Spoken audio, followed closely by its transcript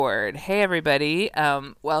Hey everybody,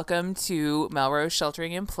 welcome to Melrose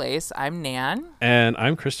Sheltering in Place. I'm Nan. And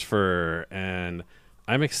I'm Christopher, and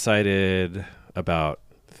I'm excited about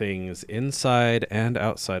things inside and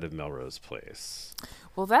outside of Melrose Place.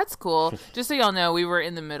 Well, that's cool. Just so y'all know, we were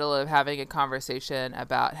in the middle of having a conversation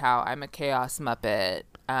about how I'm a chaos Muppet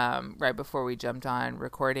right before we jumped on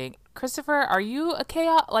recording. Christopher, are you a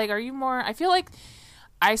chaos? Like, are you more? I feel like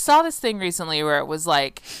I saw this thing recently where it was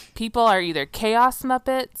like people are either chaos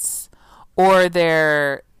Muppets or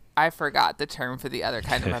they're, I forgot the term for the other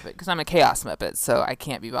kind of Muppet because I'm a chaos Muppet, so I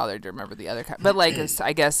can't be bothered to remember the other kind. But like,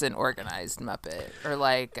 I guess an organized Muppet or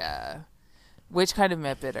like, which kind of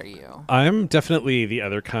Muppet are you? I'm definitely the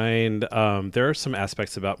other kind. There are some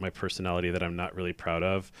aspects about my personality that I'm not really proud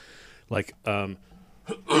of. Like,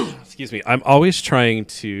 excuse me, I'm always trying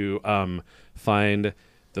to find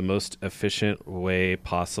the most efficient way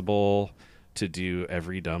possible to do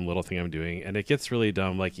every dumb little thing I'm doing. And it gets really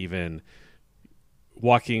dumb, like even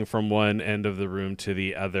walking from one end of the room to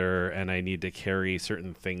the other, and I need to carry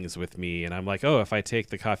certain things with me. And I'm like, oh, if I take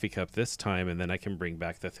the coffee cup this time, and then I can bring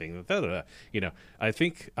back the thing. You know, I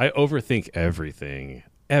think I overthink everything.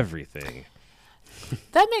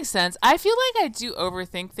 That makes sense. I feel like I do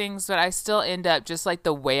overthink things, but I still end up just like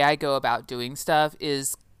the way I go about doing stuff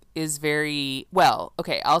is very well.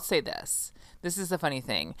 Okay, I'll say this. This is the funny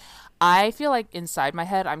thing. I feel like inside my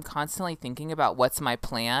head, I'm constantly thinking about what's my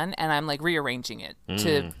plan, and I'm like rearranging it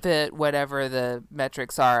to fit whatever the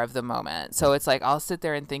metrics are of the moment. So it's like I'll sit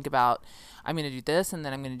there and think about, I'm going to do this, and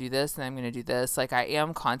then I'm going to do this, and I'm going to do this. Like I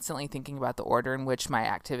am constantly thinking about the order in which my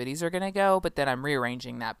activities are going to go, but then I'm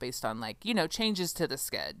rearranging that based on like, changes to the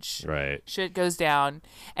schedule. Right. Shit goes down.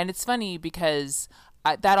 And it's funny because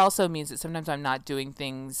that also means that sometimes I'm not doing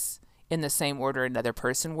things in the same order another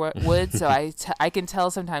person would. So I can tell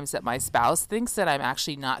sometimes that my spouse thinks that I'm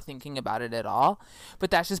actually not thinking about it at all. But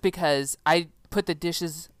that's just because I put the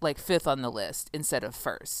dishes like fifth on the list instead of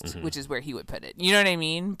first, which is where he would put it. You know what I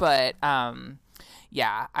mean? But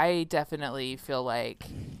yeah, I definitely feel like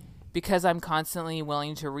because I'm constantly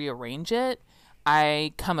willing to rearrange it,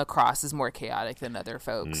 I come across as more chaotic than other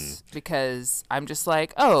folks because I'm just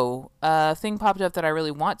like, oh, a thing popped up that I really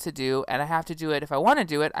want to do, and I have to do it. If I want to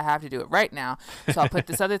do it, I have to do it right now. So I'll put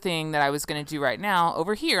this other thing that I was going to do right now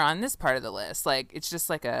over here on this part of the list. Like, it's just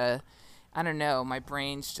like I don't know, my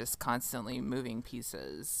brain's just constantly moving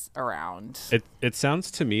pieces around. It sounds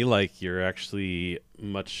to me like you're actually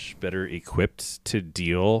much better equipped to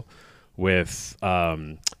deal with,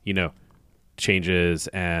 changes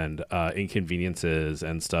and inconveniences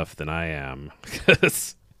and stuff than I am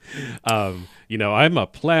because I'm a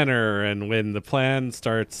planner, and when the plan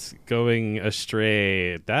starts going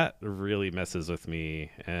astray, that really messes with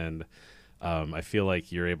me, and I feel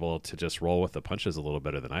like you're able to just roll with the punches a little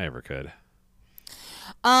better than I ever could.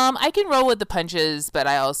 I can roll with the punches, but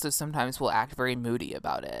I also sometimes will act very moody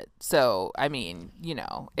about it. So, I mean,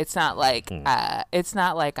 it's not like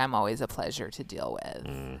I'm always a pleasure to deal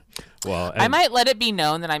with. Well, I might let it be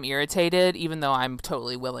known that I'm irritated, even though I'm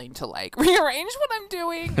totally willing to like rearrange what I'm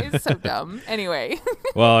doing. It's so dumb. Anyway.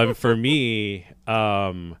 Well, for me,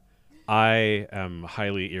 I am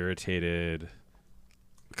highly irritated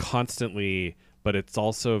constantly. But it's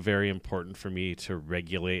also very important for me to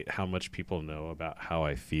regulate how much people know about how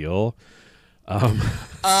I feel.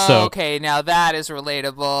 Okay, now that is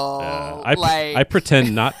relatable. I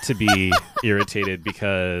pretend not to be irritated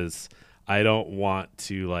because I don't want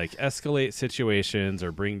to like escalate situations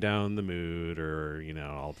or bring down the mood or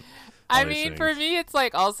all I mean, for me, it's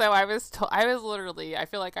like also I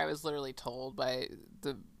feel like I was literally told by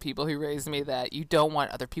the people who raised me that you don't want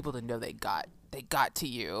other people to know they got to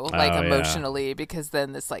you like emotionally because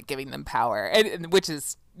then it's like giving them power and which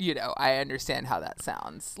is I understand how that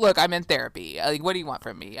sounds. Look, I'm in therapy. Like, what do you want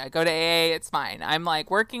from me? I go to AA, it's fine. I'm like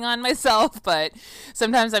working on myself, but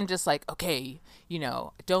sometimes I'm just like, okay,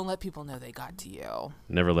 don't let people know they got to you.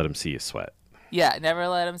 Never let them see you sweat. Yeah, never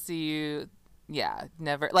let them see you. Yeah,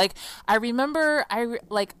 never. Like, I remember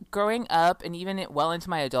like growing up and even well into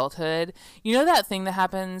my adulthood, that thing that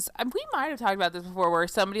happens, we might have talked about this before, where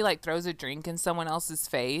somebody like throws a drink in someone else's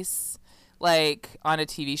face, like on a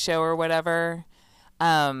TV show or whatever.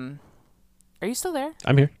 Are you still there?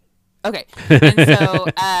 I'm here. Okay. And so,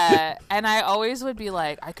 and I always would be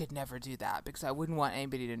like, I could never do that because I wouldn't want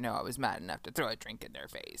anybody to know I was mad enough to throw a drink in their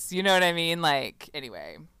face. You know what I mean? Like,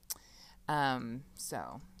 anyway.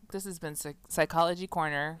 So this has been Psychology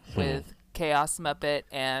Corner with Chaos Muppet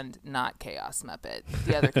and not Chaos Muppet,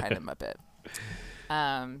 the other kind of Muppet.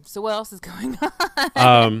 So what else is going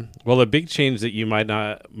on? Well, a big change that you might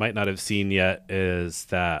not have seen yet is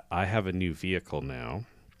that I have a new vehicle now.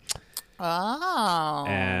 Oh.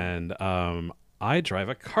 And I drive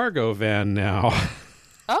a cargo van now.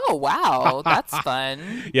 Oh, wow. That's fun.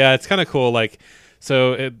 Yeah, it's kind of cool. Like,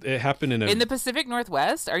 so it happened in In the Pacific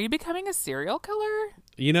Northwest, are you becoming a serial killer?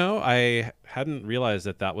 I hadn't realized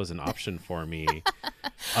that was an option for me.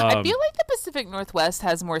 I feel like the Pacific Northwest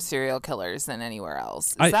has more serial killers than anywhere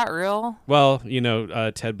else. Is that real? Well,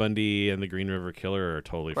 Ted Bundy and the Green River Killer are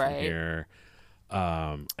totally from here.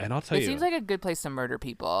 And I'll tell you, it seems like a good place to murder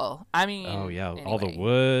people. I mean, oh yeah, anyway. all the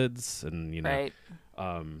woods and right.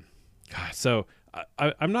 God, so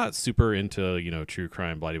I'm not super into true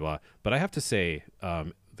crime, blah blah blah, but I have to say,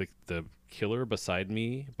 the Killer Beside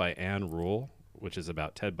Me by Anne Rule, which is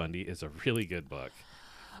about Ted Bundy, is a really good book.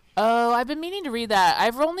 Oh, I've been meaning to read that.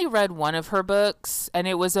 I've only read one of her books, and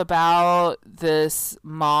it was about this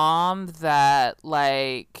mom that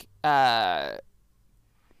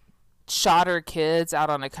shot her kids out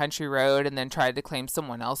on a country road and then tried to claim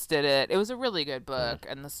someone else did it. It was a really good book,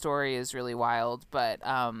 and the story is really wild, but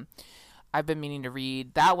I've been meaning to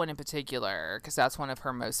read that one in particular because that's one of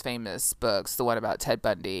her most famous books, the one about Ted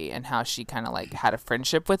Bundy and how she kind of had a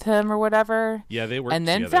friendship with him or whatever. Yeah, they worked and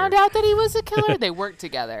then together. Found out that he was a killer. They worked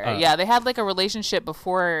together. Yeah, they had a relationship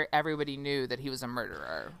before everybody knew that he was a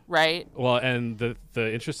murderer, right? Well, and the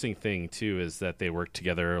interesting thing too is that they worked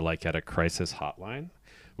together at a crisis hotline,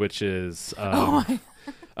 which is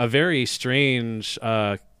a very strange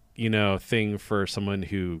thing for someone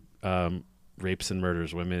who rapes and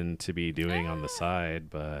murders women to be doing on the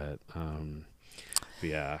side, but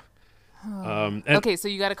yeah. Okay, so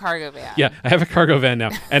you got a cargo van. Yeah, I have a cargo van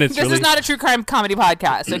now, and it's this really... is not a true crime comedy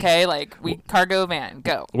podcast, okay? Cargo van,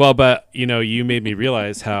 go. Well, but you made me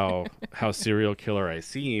realize how serial killer I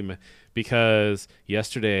seem, because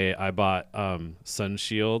yesterday I bought sun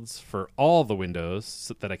shields for all the windows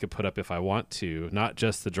so that I could put up if I want to, not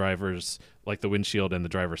just the driver's, the windshield and the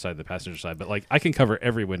driver's side and the passenger side, but I can cover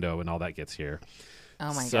every window when all that gets here.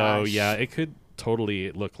 Oh my gosh. So yeah, it could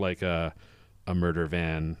totally look like a murder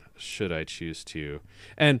van should I choose to.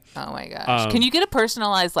 And oh my gosh, can you get a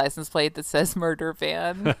personalized license plate that says murder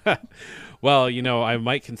van? Well, I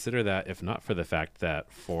might consider that if not for the fact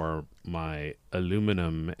that for my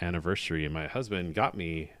aluminum anniversary, my husband got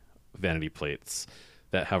me vanity plates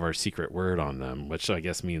that have our secret word on them, which I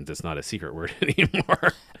guess means it's not a secret word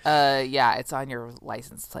anymore. Yeah, it's on your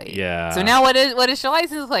license plate. Yeah. So now what is your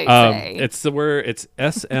license plate say? It's the word, it's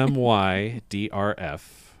SMYDRF.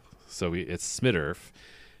 So it's Smidderf.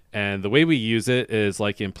 And the way we use it is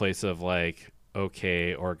in place of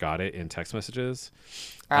okay or got it in text messages.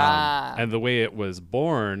 And the way it was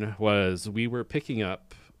born was we were picking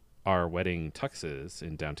up our wedding tuxes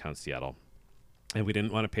in downtown Seattle, and we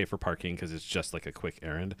didn't want to pay for parking because it's just a quick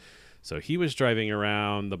errand. So he was driving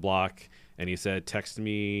around the block, and he said, "Text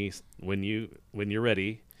me when you're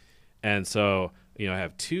ready." And so I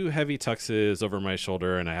have two heavy tuxes over my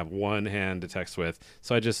shoulder, and I have one hand to text with.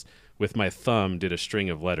 So I just with my thumb did a string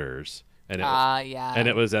of letters, and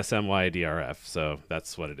it was SMYDRF. So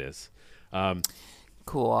that's what it is.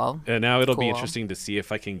 Cool. And now it'll be interesting to see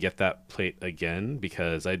if I can get that plate again,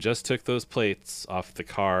 because I just took those plates off the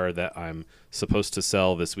car that I'm supposed to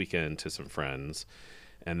sell this weekend to some friends.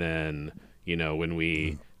 And then, when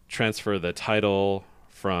we transfer the title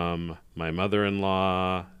from my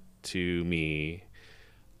mother-in-law to me,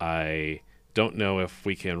 I don't know if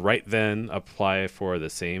we can right then apply for the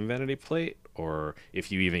same vanity plate, or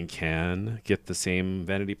if you even can get the same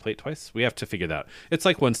vanity plate twice. We have to figure that out. It's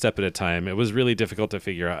one step at a time. It was really difficult to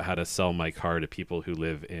figure out how to sell my car to people who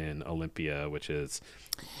live in Olympia, which is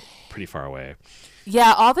pretty far away.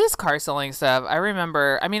 Yeah, all this car selling stuff. I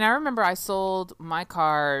remember I sold my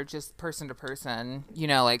car just person to person.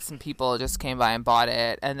 Some people just came by and bought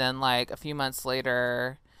it. And then a few months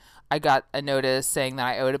later, I got a notice saying that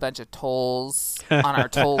I owed a bunch of tolls on our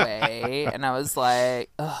tollway. And I was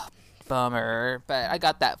like, ugh, bummer. But I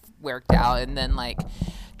got that worked out. And then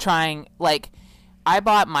I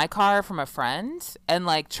bought my car from a friend, and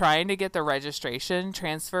trying to get the registration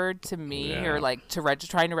transferred to me, or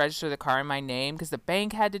trying to register the car in my name, because the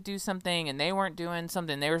bank had to do something and they weren't doing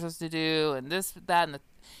something they were supposed to do, and this, that, and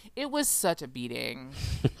it was such a beating.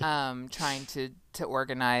 Trying to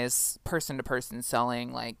organize person to person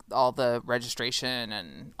selling, all the registration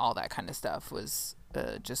and all that kind of stuff was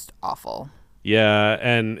just awful. Yeah,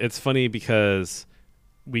 and it's funny because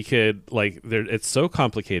we could it's so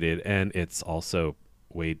complicated, and it's also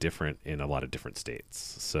way different in a lot of different states.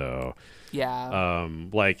 So yeah,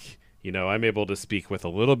 I'm able to speak with a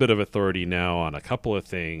little bit of authority now on a couple of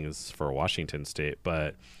things for Washington State,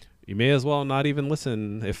 but you may as well not even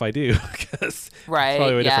listen if I do, because right, it's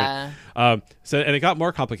probably way yeah. different. And it got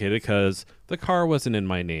more complicated because the car wasn't in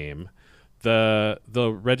my name, The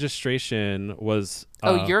registration was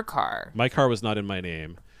your car. My car was not in my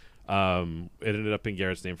name. It ended up in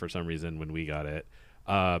Garrett's name for some reason when we got it.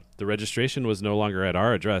 The registration was no longer at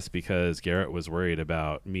our address because Garrett was worried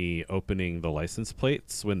about me opening the license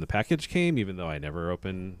plates when the package came, even though I never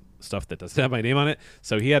open stuff that doesn't have my name on it.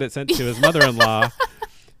 So he had it sent to his mother-in-law.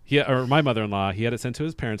 Or my mother-in-law. He had it sent to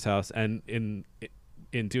his parents' house, and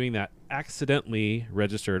in doing that, accidentally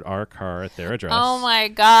registered our car at their address. Oh my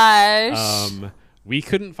gosh. We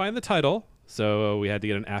couldn't find the title, so we had to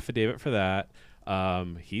get an affidavit for that.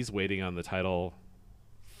 He's waiting on the title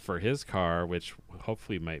for his car, which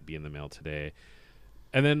hopefully might be in the mail today.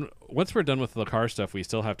 And then once we're done with the car stuff, we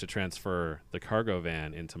still have to transfer the cargo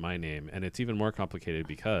van into my name. And it's even more complicated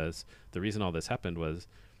because the reason all this happened was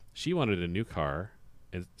she wanted a new car,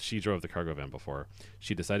 and she drove the cargo van before.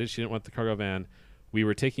 She decided she didn't want the cargo van. We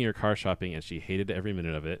were taking her car shopping, and she hated every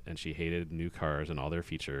minute of it, and she hated new cars and all their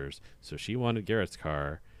features. So she wanted Garrett's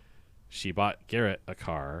car. She bought Garrett a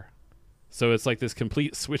car. So it's like this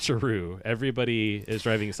complete switcheroo. Everybody is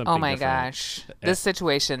driving something different. Oh my gosh. This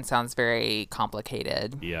situation sounds very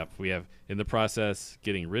complicated. Yep. We have, in the process,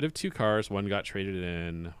 getting rid of 2 cars. One got traded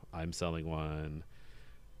in. I'm selling one.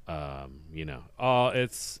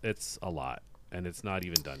 It's a lot. And it's not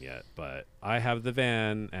even done yet. But I have the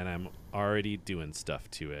van, and I'm already doing stuff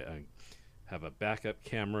to it. I have a backup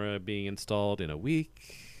camera being installed in a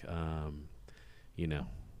week. Yada,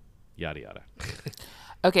 yada.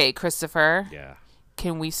 Okay, Christopher. Yeah.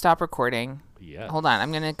 Can we stop recording? Yeah. Hold on.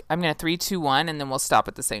 I'm gonna 3, 2, 1, and then we'll stop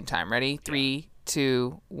at the same time. Ready? 3,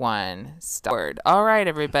 2, 1. Stop. All right,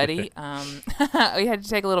 everybody. We had to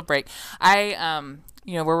take a little break.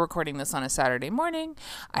 We're recording this on a Saturday morning.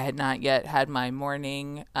 I had not yet had my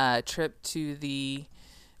morning trip to the.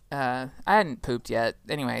 I hadn't pooped yet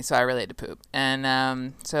anyway, so I really had to poop.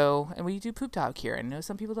 And we do poop talk here. I know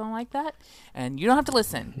some people don't like that, and you don't have to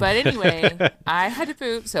listen. But anyway, I had to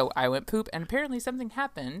poop, so I went poop, and apparently something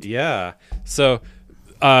happened. Yeah. So,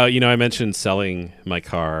 I mentioned selling my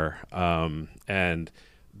car, and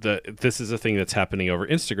this is a thing that's happening over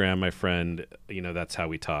Instagram. My friend, that's how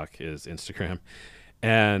we talk, is Instagram.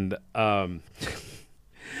 And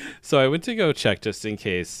so I went to go check just in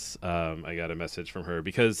case I got a message from her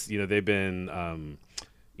because, they've been,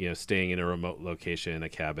 staying in a remote location, a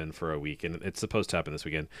cabin for a week, and it's supposed to happen this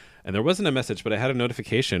weekend. And there wasn't a message, but I had a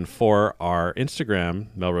notification for our Instagram,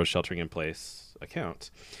 Melrose Sheltering in Place account.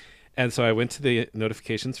 And so I went to the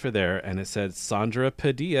notifications for there, and it said Sandra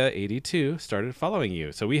Padilla 82 started following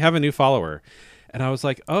you. So we have a new follower. And I was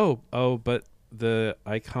like, oh, but the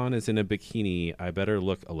icon is in a bikini. I better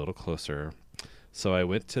look a little closer. So I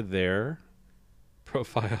went to their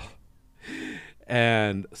profile,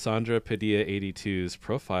 and Sandra Padilla 82's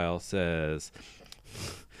profile says,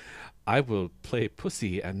 I will play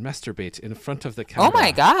pussy and masturbate in front of the camera. Oh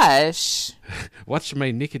my gosh. Watch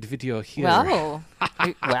my naked video here. Wow.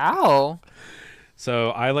 Wow. So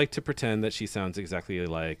I like to pretend that she sounds exactly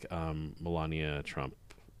like Melania Trump.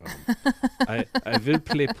 I will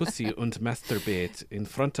play pussy and masturbate in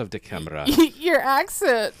front of the camera. Your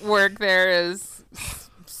accent work there is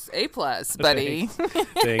A+, buddy.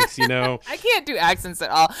 Thanks. I can't do accents at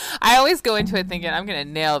all. I always go into it thinking I'm going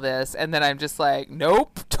to nail this, and then I'm just like,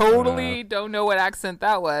 nope, totally don't know what accent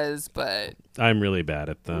that was, but I'm really bad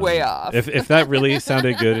at them. Way off. If that really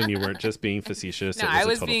sounded good and you weren't just being facetious, no, I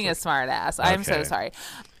was being a smart ass. Okay. I'm so sorry.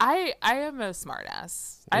 I am a smart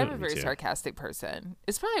ass. I'm a very sarcastic person.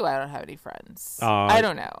 It's probably why I don't have any friends. I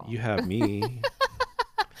don't know. You have me.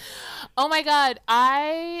 Oh my God.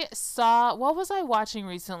 What was I watching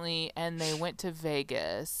recently? And they went to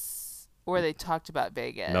Vegas, or they talked about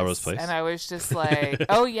Vegas. Melrose Place. And I was just like,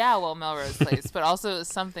 oh yeah, well, Melrose Place, but also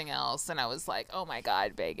something else. And I was like, oh my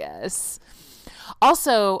God, Vegas.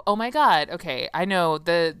 Also, oh my God. Okay, I know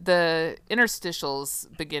the interstitials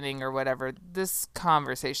beginning or whatever. This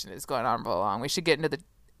conversation is going on for long. We should get into the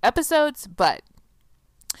episodes, but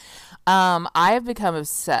I have become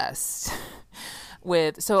obsessed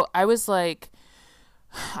with. So I was like,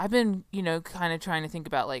 I've been, kind of trying to think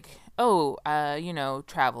about like,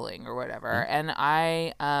 traveling or whatever. And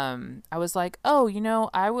I was like,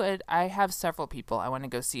 I have several people I want to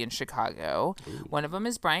go see in Chicago. Ooh. One of them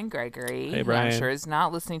is Brian Gregory, hey, Brian. who I'm sure is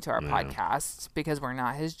not listening to our podcast because we're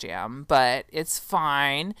not his jam, but it's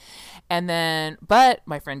fine. And then, but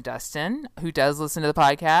my friend Dustin, who does listen to the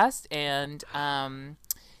podcast, and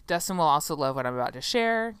Dustin will also love what I'm about to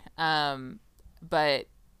share. But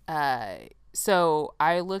so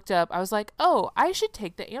I looked up, I was like, oh, I should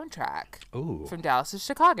take the Amtrak Oh. from Dallas to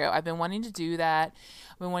Chicago. I've been wanting to do that.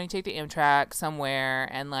 I've been wanting to take the Amtrak somewhere,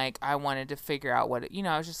 and like I wanted to figure out what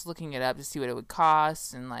I was just looking it up to see what it would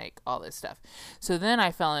cost and like all this stuff. So then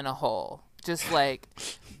I fell in a hole, just like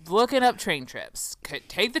looking up train trips.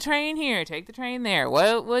 Take the train here, take the train there.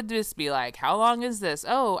 What would this be like? How long is this?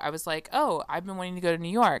 Oh, I was like, oh, I've been wanting to go to New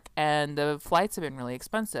York, and the flights have been really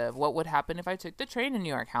expensive. What would happen if I took the train to New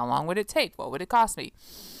York? How long would it take? What would it cost me?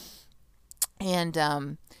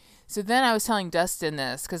 And so then I was telling Dustin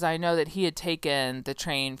this because I know that he had taken the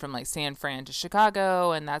train from like San Fran to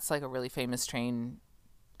Chicago, and that's like a really famous train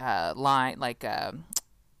line, like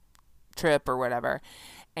trip or whatever.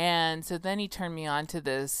 And so then he turned me on to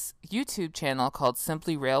this YouTube channel called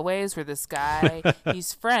Simply Railways, where this guy,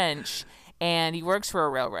 he's French, and he works for a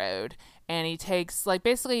railroad. And he takes, like,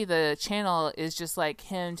 basically the channel is just like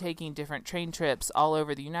him taking different train trips all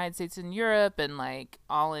over the United States and Europe and like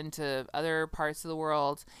all into other parts of the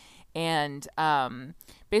world. And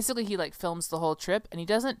basically he like films the whole trip, and he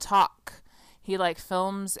doesn't talk. He like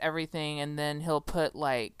films everything, and then he'll put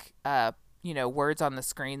like words on the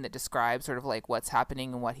screen that describe sort of like what's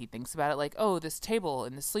happening and what he thinks about it. Like, oh, this table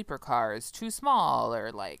in the sleeper car is too small, or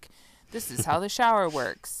like, this is how the shower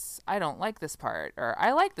works. I don't like this part, or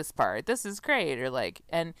I like this part. This is great, or like,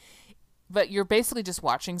 but you're basically just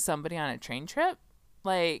watching somebody on a train trip.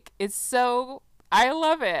 Like, I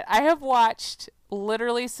love it. I have watched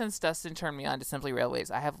literally since Dustin turned me on to Simply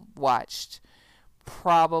Railways. I have watched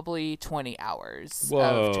probably 20 hours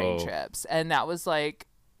of train trips, and that was like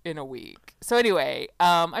in a week. So anyway,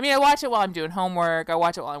 I watch it while I'm doing homework. I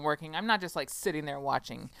watch it while I'm working. I'm not just like sitting there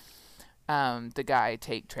watching the guy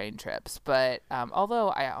take train trips, but although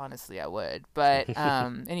I would. But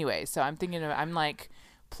anyway, so I'm like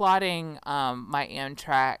plotting my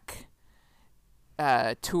Amtrak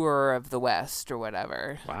tour of the West or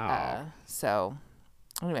whatever. Wow. So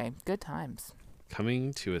anyway, good times.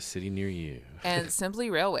 Coming to a city near you. And Simply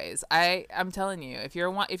Railways. I'm telling you, if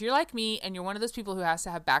you're like me and you're one of those people who has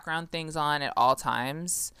to have background things on at all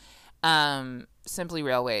times, Simply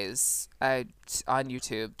Railways on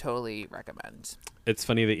YouTube, totally recommend. It's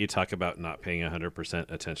funny that you talk about not paying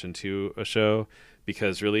 100% attention to a show,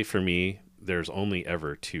 because really for me, there's only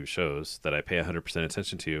ever two shows that I pay 100%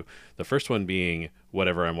 attention to. The first one being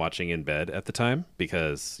whatever I'm watching in bed at the time,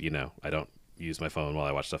 because, I don't use my phone while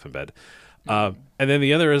I watch stuff in bed. And then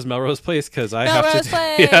the other is Melrose Place, because I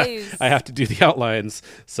have to do the outlines,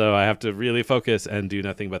 so I have to really focus and do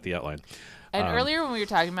nothing but the outline. And earlier when we were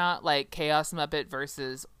talking about like Chaos Muppet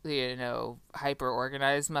versus hyper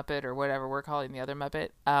organized Muppet or whatever we're calling the other Muppet,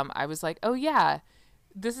 I was like, oh yeah,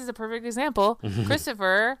 this is a perfect example.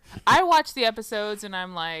 Christopher, I watch the episodes and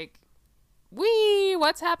I'm like,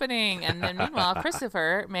 what's happening? And then meanwhile,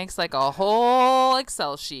 Christopher makes like a whole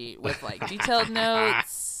Excel sheet with like detailed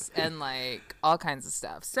notes and like all kinds of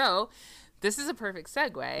stuff. So this is a perfect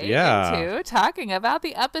segue into talking about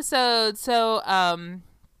the episode. So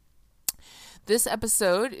this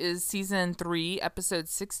episode is season 3, episode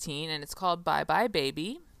 16, and it's called Bye Bye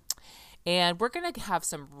Baby. And we're going to have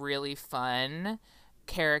some really fun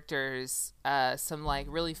characters, some like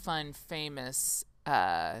really fun, famous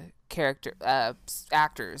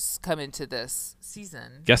actors come into this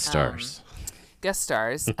season. Guest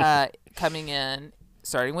stars coming in,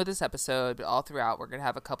 starting with this episode, but all throughout we're gonna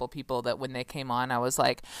have a couple people that when they came on I was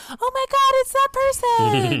like, oh my god, it's that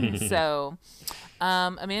person. So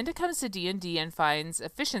Amanda comes to D&D and finds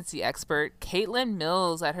efficiency expert Caitlin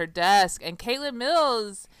Mills at her desk, and Caitlin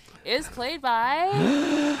Mills is played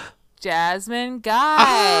by Jasmine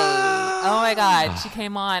Guy. Oh my god, she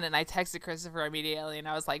came on and I texted Christopher immediately and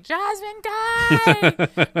I was like, Jasmine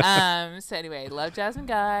Guy. So anyway, love Jasmine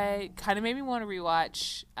Guy. Kind of made me want to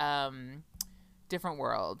rewatch Different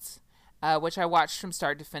Worlds, which I watched from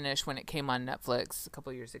start to finish when it came on Netflix a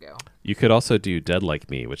couple years ago. You could also do Dead Like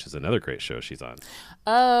Me, which is another great show she's on.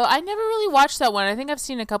 Oh, I never really watched that one. I think I've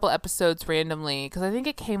seen a couple episodes randomly because I think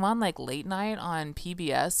it came on like late night on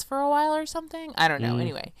PBS for a while or something. I don't know.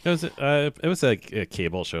 Anyway, it was a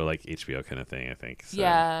cable show, like HBO kind of thing, I think. So.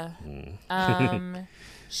 Yeah.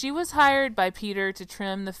 She was hired by Peter to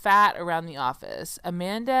trim the fat around the office.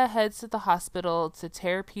 Amanda heads to the hospital to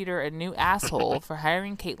tear Peter a new asshole for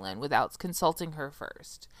hiring Caitlin without consulting her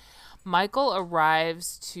first. Michael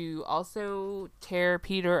arrives to also tear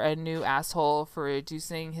Peter a new asshole for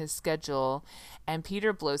reducing his schedule, and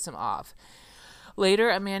Peter blows him off. Later,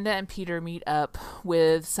 Amanda and Peter meet up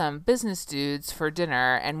with some business dudes for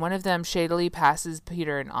dinner, and one of them shadily passes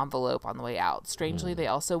Peter an envelope on the way out. Strangely, they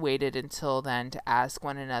also waited until then to ask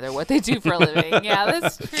one another what they do for a living. Yeah,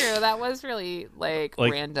 that's true. That was really, like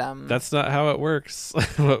random. That's not how it works.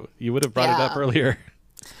 You would have brought it up earlier.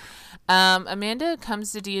 Amanda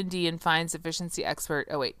comes to D&D and finds efficiency expert.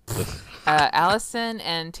 Oh, wait. Allison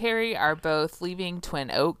and Terry are both leaving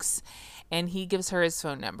Twin Oaks, and he gives her his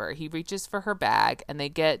phone number. He reaches for her bag, and they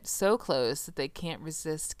get so close that they can't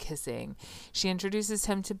resist kissing. She introduces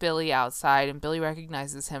him to Billy outside, and Billy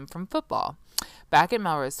recognizes him from football. Back at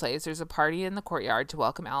Melrose Place, there's a party in the courtyard to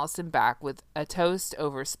welcome Allison back with a toast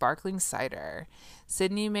over sparkling cider.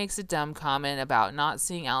 Sydney makes a dumb comment about not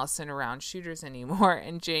seeing Allison around shooters anymore,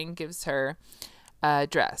 and Jane gives her a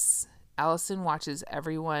dress. Allison watches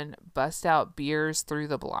everyone bust out beers through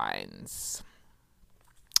the blinds.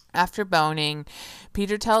 After boning,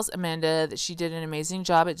 Peter tells Amanda that she did an amazing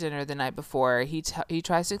job at dinner the night before. He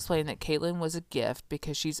tries to explain that Caitlin was a gift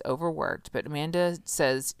because she's overworked, but Amanda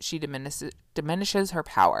says she diminishes her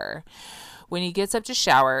power. When he gets up to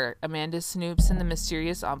shower, Amanda snoops in the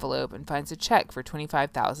mysterious envelope and finds a check for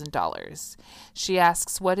 $25,000. She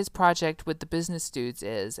asks what his project with the business dudes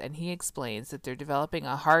is, and he explains that they're developing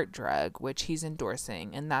a heart drug, which he's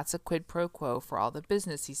endorsing, and that's a quid pro quo for all the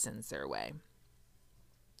business he sends their way.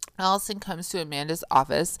 Allison comes to Amanda's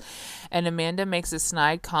office, and Amanda makes a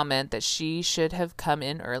snide comment that she should have come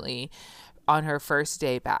in early on her first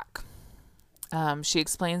day back. She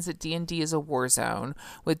explains that D&D is a war zone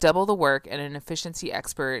with double the work and an efficiency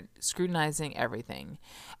expert scrutinizing everything.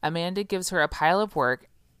 Amanda gives her a pile of work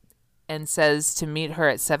and says to meet her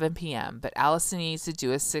at 7 p.m., but Allison needs to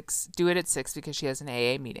do it at 6 because she has an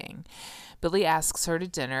AA meeting. Billy asks her to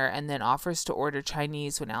dinner and then offers to order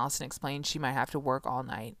Chinese when Allison explains she might have to work all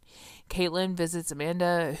night. Caitlin visits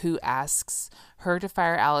Amanda, who asks her to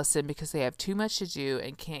fire Allison because they have too much to do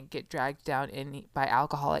and can't get dragged down in by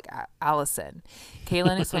alcoholic Allison.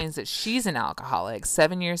 Caitlin explains that she's an alcoholic,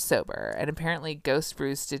 7 years sober, and apparently Ghost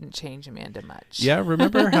Bruce didn't change Amanda much. Yeah,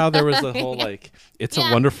 remember how there was the whole, like, It's a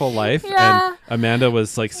Wonderful Life? Yeah. And Amanda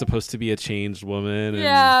was, like, supposed to be a changed woman. And...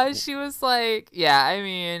 yeah, she was like, yeah, I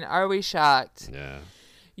mean, are we shocked? Yeah.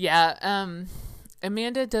 Yeah,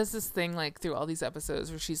 Amanda does this thing, like, through all these episodes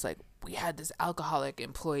where she's like, we had this alcoholic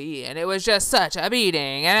employee, and it was just such a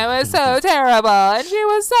beating, and it was so terrible, and she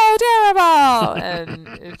was so terrible, and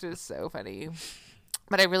it's just so funny.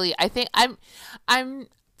 But I think I'm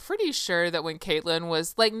pretty sure that when Caitlin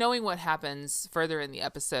was, like, knowing what happens further in the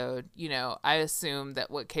episode, you know, I assume that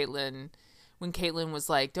when Caitlin was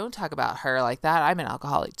like, don't talk about her like that, I'm an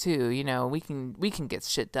alcoholic too, you know, we can get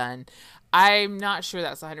shit done. I'm not sure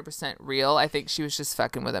that's 100% real. I think she was just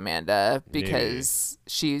fucking with Amanda because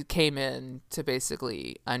she came in to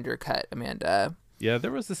basically undercut Amanda. Yeah,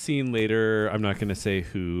 there was a scene later, I'm not going to say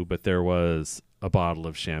who, but there was a bottle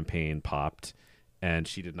of champagne popped and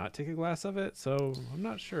she did not take a glass of it, so I'm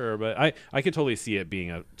not sure, but I could totally see it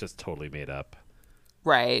being just totally made up.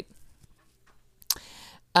 Right.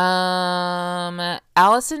 Allison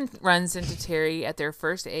runs into Terry at their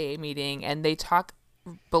first AA meeting, and they talk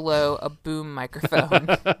below a boom microphone.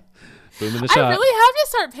 Boom in the shot. I really have to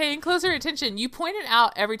start paying closer attention. You point it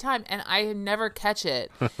out every time, and I never catch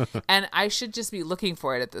it. And I should just be looking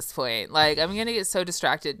for it at this point. Like, I'm going to get so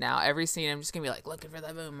distracted now. Every scene, I'm just going to be like, looking for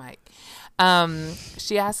that boom mic.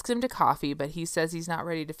 She asks him to coffee, but he says he's not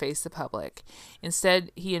ready to face the public.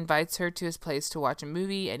 Instead, he invites her to his place to watch a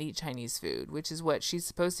movie and eat Chinese food, which is what she's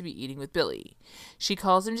supposed to be eating with Billy. She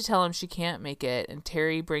calls him to tell him she can't make it, and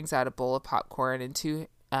Terry brings out a bowl of popcorn and 2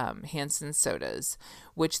 Hanson sodas,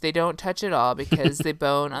 which they don't touch at all because they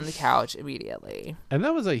bone on the couch immediately. And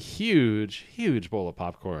that was a huge bowl of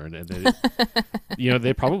popcorn, and they,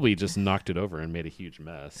 they probably just knocked it over and made a huge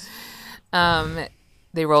mess.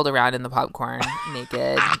 They rolled around in the popcorn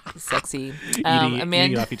naked, sexy,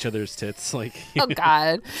 eating off each other's tits. Like, oh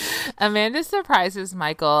God! Amanda surprises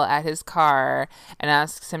Michael at his car and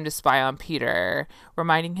asks him to spy on Peter,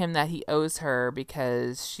 reminding him that he owes her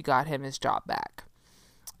because she got him his job back.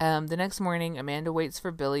 The next morning, Amanda waits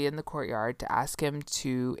for Billy in the courtyard to ask him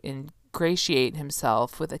to ingratiate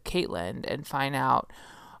himself with a Caitlin and find out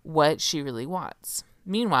what she really wants.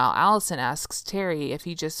 Meanwhile, Allison asks Terry if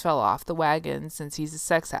he just fell off the wagon since he's a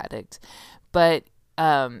sex addict, but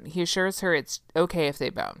he assures her it's okay if they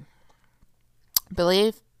bone.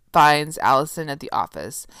 Billy finds Allison at the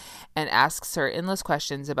office and asks her endless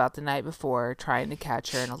questions about the night before, trying to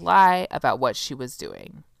catch her in a lie about what she was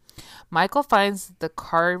doing. Michael finds the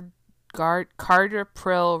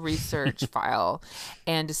Cardipril research file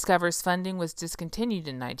and discovers funding was discontinued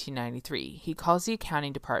in 1993. He calls the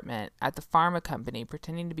accounting department at the pharma company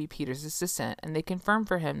pretending to be Peter's assistant, and they confirm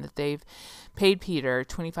for him that they've paid Peter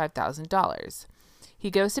 $25,000. He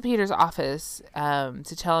goes to Peter's office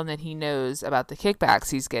to tell him that he knows about the kickbacks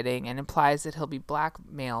he's getting and implies that he'll be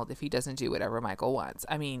blackmailed if he doesn't do whatever Michael wants.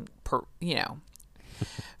 I mean,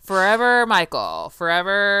 forever Michael.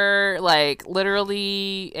 Forever, like,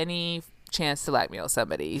 literally any chance to blackmail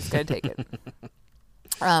somebody, he's going to take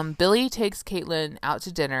it. Billy takes Caitlin out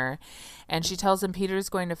to dinner, and she tells him Peter's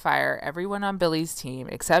going to fire everyone on Billy's team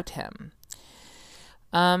except him.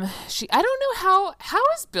 I don't know how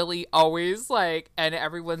is Billy always like in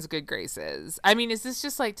everyone's good graces? I mean, is this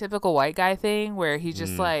just like typical white guy thing where he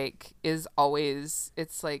just like is always,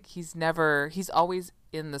 it's like he's always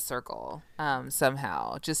in the circle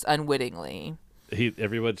somehow, just unwittingly.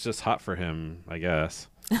 Everyone's just hot for him, I guess.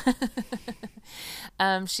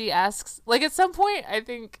 She asks, like, at some point, I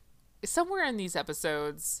think somewhere in these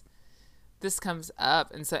episodes this comes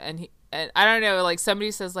up, and I don't know, like somebody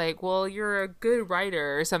says like, well, you're a good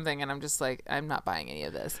writer or something, and I'm just like, I'm not buying any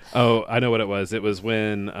of this. Oh, I know what it was. It was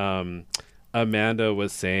when Amanda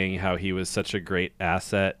was saying how he was such a great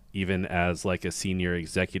asset even as like a senior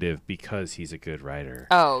executive because he's a good writer.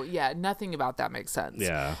 Oh yeah, nothing about that makes sense.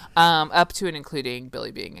 Yeah. Up to and including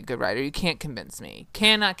Billy being a good writer. You cannot convince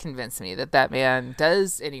me that man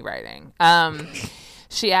does any writing.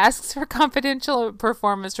 She asks for confidential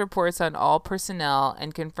performance reports on all personnel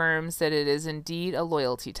and confirms that it is indeed a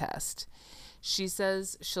loyalty test. She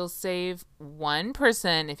says she'll save one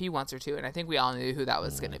person if he wants her to, and I think we all knew who that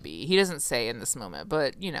was going to be. He doesn't say in this moment,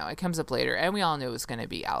 but, it comes up later, and we all knew it was going to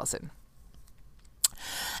be Allison.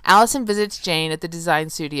 Allison visits Jane at the design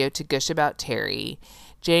studio to gush about Terry.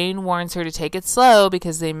 Jane warns her to take it slow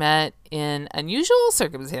because they met in unusual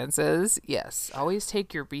circumstances. Yes, always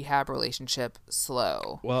take your rehab relationship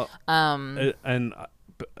slow. Well, and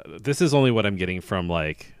this is only what I'm getting from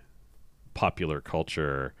like popular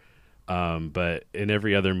culture. But in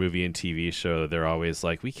every other movie and TV show, they're always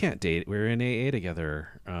like, we can't date. We're in AA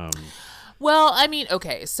together. Well, I mean,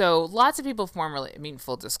 okay, so lots of people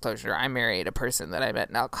full disclosure, I married a person that I met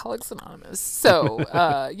in Alcoholics Anonymous.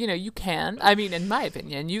 So, you can, I mean, in my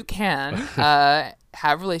opinion, you can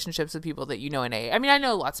have relationships with people that you know in AA. I mean, I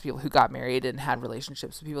know lots of people who got married and had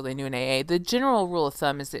relationships with people they knew in AA. The general rule of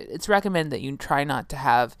thumb is that it's recommended that you try not to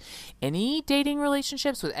have any dating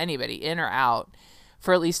relationships with anybody, in or out,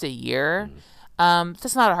 for at least a year.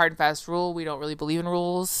 That's not a hard and fast rule. We don't really believe in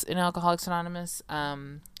rules in Alcoholics Anonymous.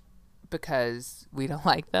 Because we don't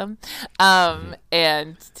like them,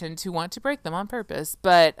 and tend to want to break them on purpose.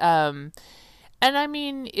 But, and I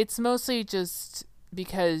mean, it's mostly just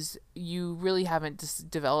because you really haven't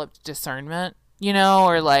developed discernment,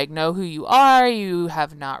 or like know who you are. You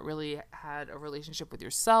have not really had a relationship with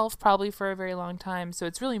yourself probably for a very long time. So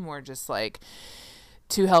it's really more just like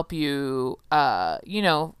to help you,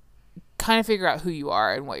 kind of figure out who you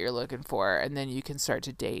are and what you're looking for, and then you can start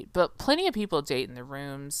to date. But plenty of people date in the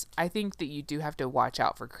rooms. I think that you do have to watch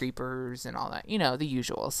out for creepers and all that, the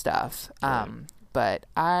usual stuff. Right. But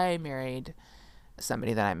I married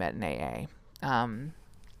somebody that I met in AA.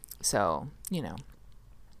 So,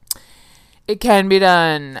 it can be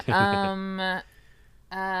done. Where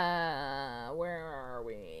are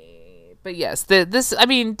we? But yes,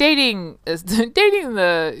 dating is dating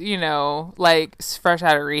like fresh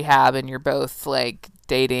out of rehab, and you're both like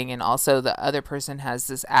dating, and also the other person has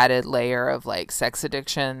this added layer of like sex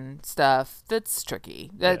addiction stuff. That's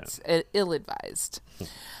tricky. That's ill-advised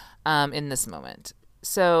in this moment.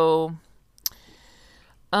 So,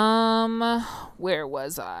 where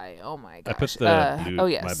was I? Oh my gosh. I put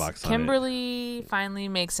my box on Kimberly finally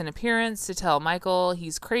makes an appearance to tell Michael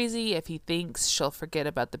he's crazy if he thinks she'll forget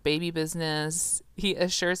about the baby business. He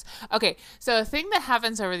assures. Okay, so a thing that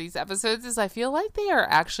happens over these episodes is I feel like they are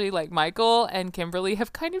actually like Michael and Kimberly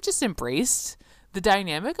have kind of just embraced the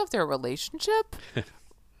dynamic of their relationship.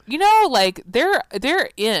 Like they're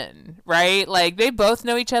in, right? Like they both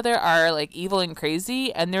know each other are like evil and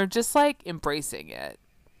crazy, and they're just like embracing it.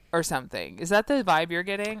 Or something. Is that the vibe you're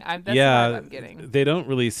getting? That's the vibe I'm getting. They don't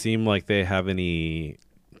really seem like they have any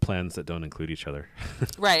plans that don't include each other.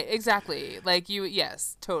 Right, exactly. Like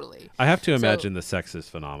yes, totally. I have to imagine the sex is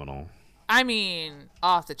phenomenal. I mean,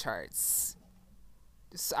 off the charts.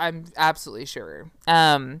 I'm absolutely sure.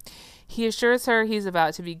 He assures her he's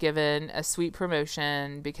about to be given a sweet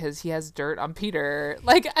promotion because he has dirt on Peter.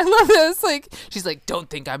 Like, I love this. Like, she's like, don't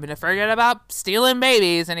think I'm going to forget about stealing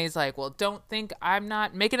babies. And he's like, well, don't think I'm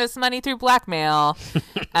not making us money through blackmail.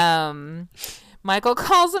 Michael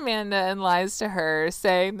calls Amanda and lies to her,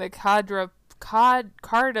 saying the Cardapril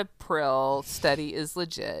study is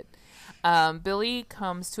legit. Billy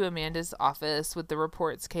comes to Amanda's office with the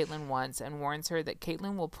reports Caitlin wants and warns her that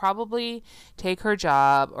Caitlin will probably take her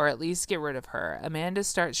job or at least get rid of her. Amanda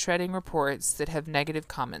starts shredding reports that have negative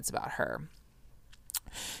comments about her.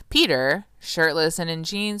 Peter, shirtless and in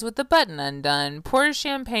jeans with the button undone, pours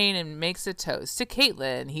champagne and makes a toast to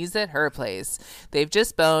Caitlin. He's at her place. They've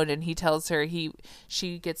just boned, and he tells her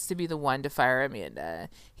she gets to be the one to fire Amanda.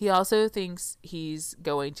 He also thinks he's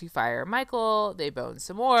going to fire Michael. They bone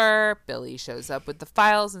some more. Billy shows up with the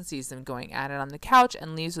files and sees them going at it on the couch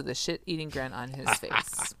and leaves with a shit-eating grin on his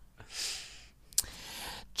face.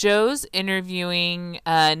 Joe's interviewing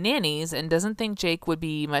nannies and doesn't think Jake would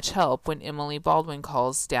be much help when Emily Baldwin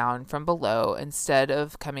calls down from below instead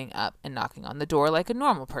of coming up and knocking on the door like a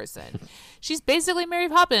normal person. She's basically Mary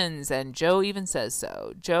Poppins, and Joe even says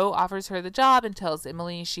so. Joe offers her the job and tells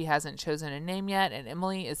Emily she hasn't chosen a name yet, and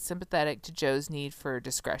Emily is sympathetic to Joe's need for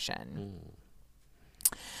discretion.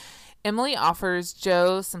 Emily offers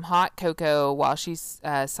Joe some hot cocoa while she sings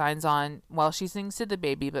to the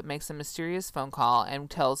baby, but makes a mysterious phone call and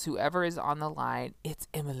tells whoever is on the line, "It's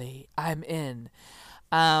Emily. I'm in."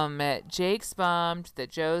 Jake's bummed that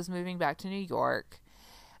Joe's moving back to New York.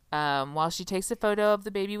 While she takes a photo of the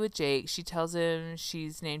baby with Jake, she tells him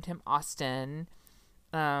she's named him Austin.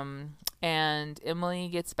 And Emily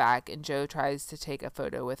gets back, and Joe tries to take a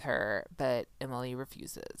photo with her, but Emily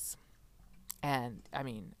refuses. And, I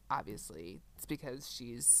mean, obviously, it's because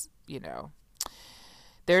she's,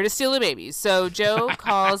 there to steal the baby. So Joe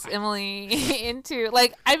calls Emily into,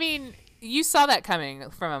 you saw that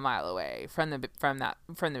coming from a mile away from the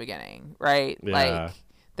beginning, right? Yeah.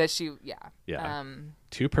 Yeah.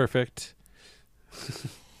 Too perfect.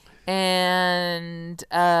 And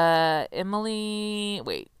Emily,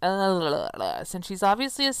 since she's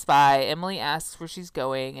obviously a spy, Emily asks where she's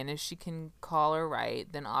going and if she can call her right,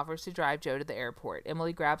 then offers to drive Joe to the airport.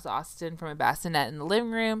 Emily grabs Austin from a bassinet in the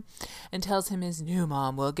living room and tells him his new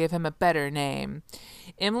mom will give him a better name.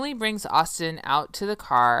 Emily brings Austin out to the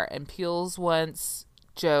car and peels once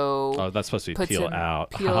Joe... Oh, that's supposed to be peel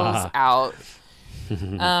out. Peels out.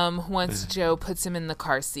 Once Joe puts him in the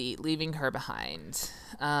car seat, leaving her behind.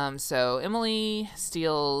 So Emily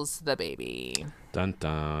steals the baby. Dun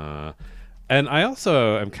dun. And I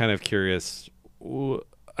also am kind of curious.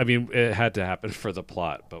 I mean, it had to happen for the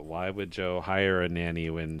plot, but why would Joe hire a nanny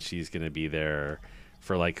when she's going to be there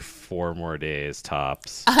for like 4 more days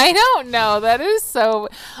tops? I don't know. That is so.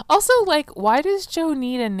 Also, why does Joe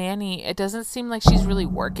need a nanny? It doesn't seem like she's really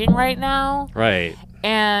working right now. Right.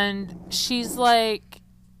 And she's like,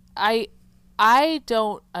 I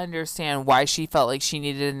don't understand why she felt like she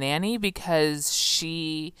needed a nanny, because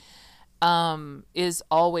she is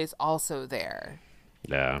always also there.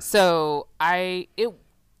 Yeah. So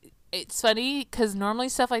it's funny because normally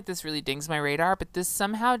stuff like this really dings my radar, but this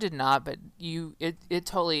somehow did not. But it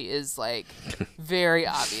totally is very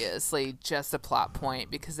obviously just a plot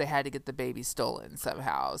point because they had to get the baby stolen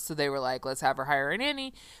somehow. So they were like, let's have her hire a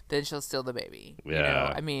nanny, then she'll steal the baby.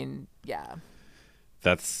 Yeah. I mean, yeah.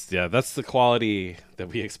 That's the quality that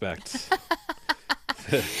we expect.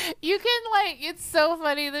 You can it's so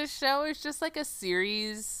funny. This show is just like a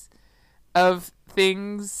series of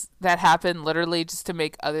things that happen literally just to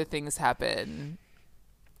make other things happen.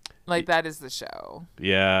 That is the show.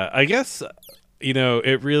 Yeah, I guess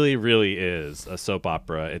it really, really is a soap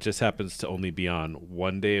opera. It just happens to only be on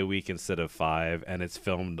 1 day a week instead of 5, and it's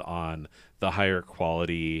filmed on the higher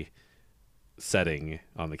quality setting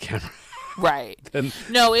on the camera. Right.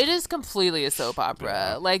 No, it is completely a soap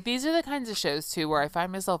opera. Yeah. These are the kinds of shows too where I find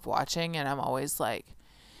myself watching and I'm always like,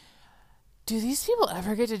 do these people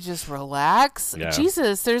ever get to just relax? Yeah.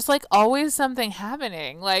 Jesus, there's always something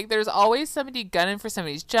happening. There's always somebody gunning for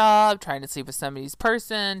somebody's job, trying to sleep with somebody's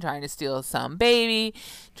person, trying to steal some baby,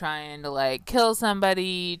 trying to kill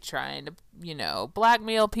somebody, trying to,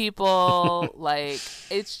 blackmail people.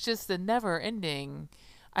 It's just a never ending.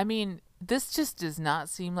 I mean, this just does not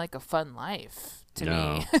seem like a fun life to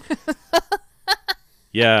me.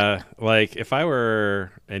 Yeah, if I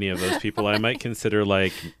were any of those people, I might consider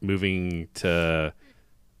moving to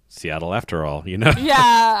Seattle after all,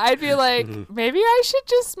 Yeah, I'd be like, maybe I should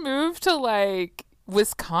just move to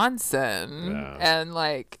Wisconsin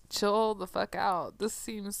and chill the fuck out. This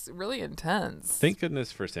seems really intense. Thank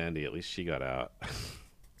goodness for Sandy. At least she got out.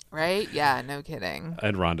 Right? Yeah, no kidding.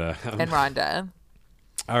 And Rhonda.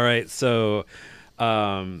 All right, so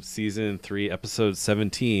season 3, episode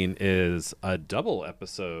 17 is a double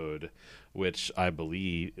episode, which I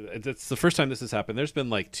believe it's the first time this has happened. There's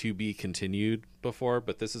been to be continued before,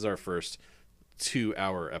 but this is our first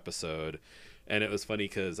 2-hour episode. And it was funny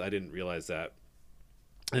because I didn't realize that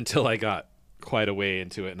until I got quite a way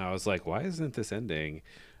into it. And I was like, why isn't this ending?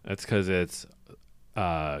 That's because it's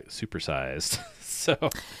supersized. So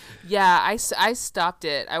Yeah, I stopped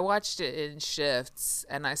it. I watched it in shifts,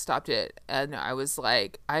 and I stopped it, and I was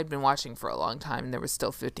like, I'd been watching for a long time, and there was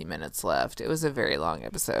still 50 minutes left. It was a very long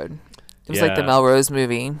episode. It was like the Melrose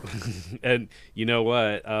movie. And you know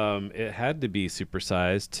what? It had to be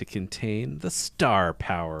supersized to contain the star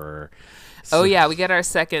power. Oh yeah, we get our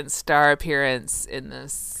second star appearance in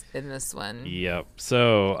this one. Yep.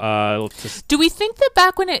 So do we think that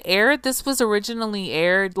back when it aired, this was originally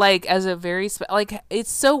aired like as a very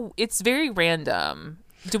it's very random?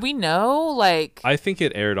 Do we know? Like, I think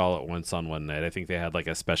it aired all at once on one night. I think they had like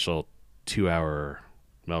a special 2-hour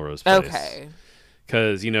Melrose Place. Okay.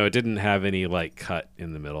 Because it didn't have any like cut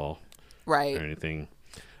in the middle, right, or anything.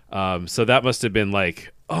 So that must have been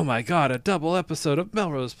like, oh my God, a double episode of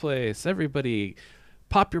Melrose Place. Everybody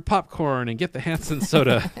pop your popcorn and get the Hansen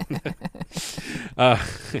soda.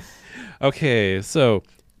 Okay, so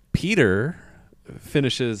Peter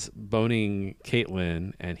finishes boning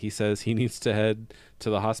Caitlin, and he says he needs to head to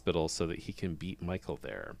the hospital so that he can beat Michael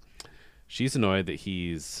there. She's annoyed that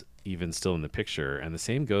he's even still in the picture, and the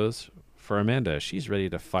same goes for Amanda. She's ready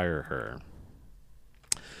to fire her.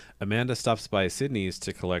 Amanda stops by Sydney's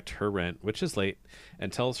to collect her rent, which is late,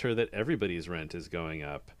 and tells her that everybody's rent is going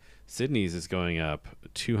up. Sydney's is going up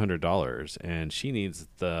 $200, and she needs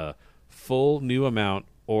the full new amount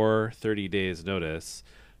or 30 days notice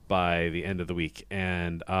by the end of the week.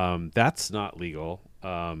 And that's not legal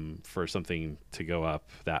for something to go up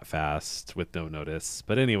that fast with no notice.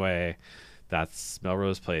 But anyway, that's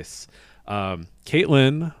Melrose Place.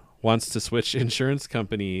 Caitlin wants to switch insurance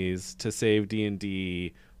companies to save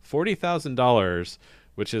D&D $40,000,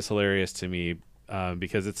 which is hilarious to me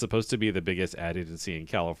because it's supposed to be the biggest ad agency in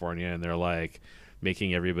California, and they're like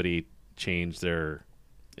making everybody change their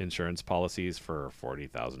insurance policies for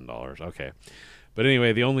 $40,000. Okay. But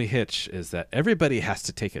anyway, the only hitch is that everybody has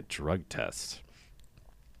to take a drug test.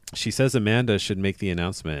 She says Amanda should make the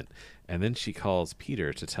announcement, and then she calls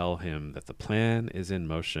Peter to tell him that the plan is in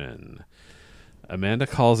motion. Amanda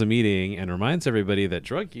calls a meeting and reminds everybody that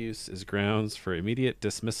drug use is grounds for immediate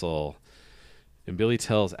dismissal. And Billy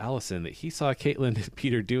tells Allison that he saw Caitlin and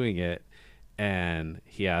Peter doing it, and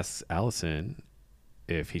he asks Allison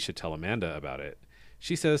if he should tell Amanda about it.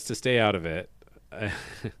 She says to stay out of it,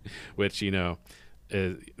 which,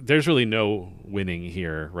 there's really no winning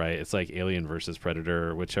here, right? It's like Alien versus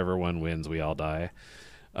Predator. Whichever one wins, we all die.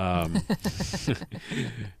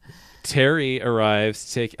 Terry arrives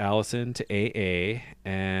to take Allison to AA,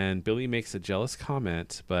 and Billy makes a jealous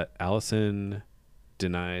comment, but Allison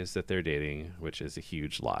denies that they're dating, which is a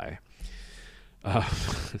huge lie.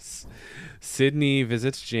 Sydney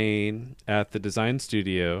visits Jane at the design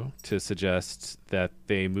studio to suggest that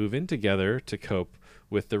they move in together to cope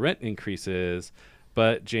with the rent increases,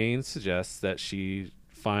 but Jane suggests that she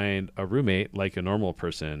find a roommate like a normal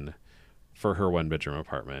person for her one-bedroom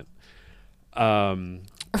apartment.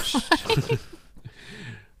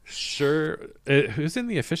 Sure. Who's in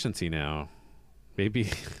the efficiency now? Maybe.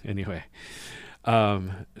 Anyway.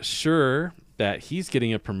 Sure that he's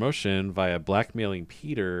getting a promotion via blackmailing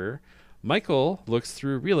Peter. Michael looks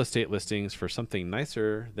through real estate listings for something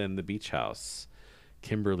nicer than the beach house.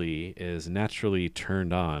 Kimberly is naturally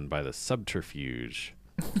turned on by the subterfuge.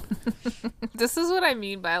 This is what I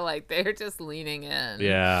mean by like they're just leaning in.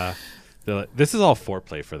 Yeah. This is all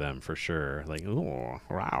foreplay for them, for sure. Like, oh,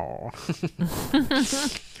 wow.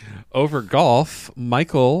 Over golf,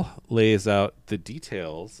 Michael lays out the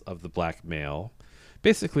details of the blackmail.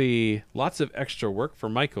 Basically, lots of extra work for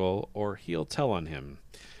Michael, or he'll tell on him.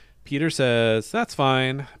 Peter says, that's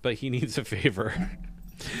fine, but he needs a favor.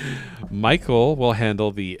 Michael will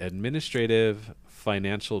handle the administrative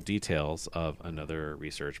financial details of another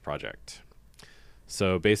research project.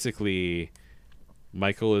 So basically,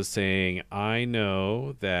 Michael is saying, I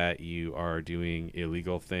know that you are doing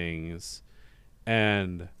illegal things.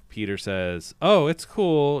 And Peter says, oh, it's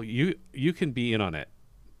cool. You can be in on it.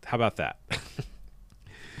 How about that?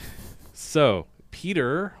 So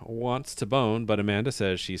Peter wants to bone, but Amanda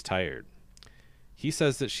says she's tired. He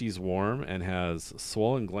says that she's warm and has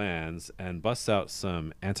swollen glands and busts out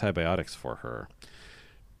some antibiotics for her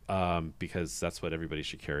because that's what everybody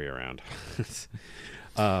should carry around.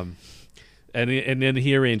 And then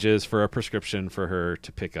he arranges for a prescription for her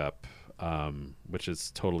to pick up. which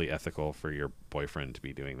is totally ethical for your boyfriend to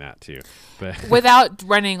be doing that too. But without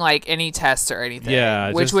running like any tests or anything,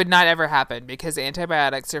 yeah, which would not ever happen because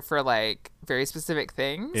antibiotics are for like very specific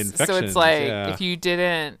things. So infections, it's like yeah. if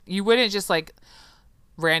you wouldn't just like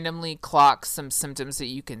randomly clock some symptoms that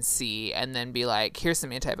you can see and then be like, here's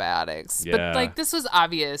some antibiotics. Yeah. But like this was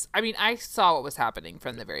obvious. I mean, I saw what was happening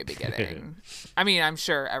from the very beginning. I mean, I'm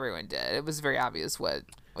sure everyone did. It was very obvious what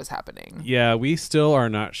was happening. Yeah, we still are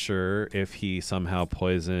not sure if he somehow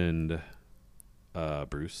poisoned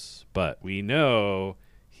Bruce, but we know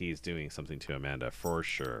he's doing something to Amanda for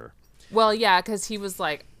sure. Well, yeah, because he was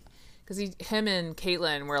like, him and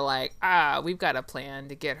Caitlin were like, we've got a plan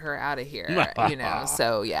to get her out of here, you know.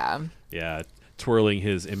 So yeah. Yeah, twirling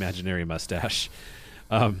his imaginary mustache.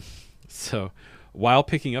 So while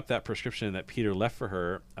picking up that prescription that Peter left for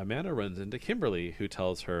her, Amanda runs into Kimberly, who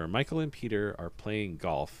tells her Michael and Peter are playing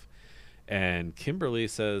golf. And Kimberly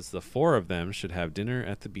says the four of them should have dinner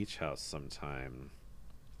at the beach house sometime.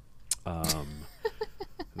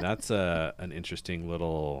 That's an interesting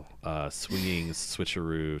little swinging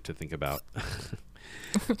switcheroo to think about.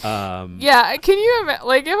 Yeah, can you imagine?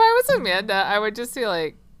 Like, if I was Amanda, I would just be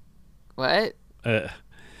like, "What?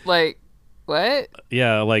 Like, what?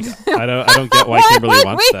 Yeah, like I don't get why Kimberly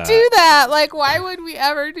wants that. Why would we do that? Like, why would we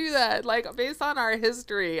ever do that? Like, based on our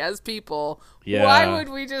history as people, why would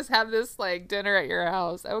we just have this like dinner at your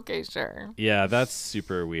house? Okay, sure. Yeah, that's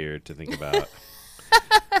super weird to think about.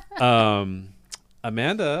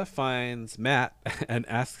 Amanda finds Matt and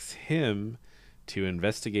asks him to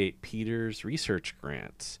investigate Peter's research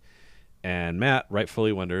grant. And Matt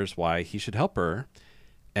rightfully wonders why he should help her.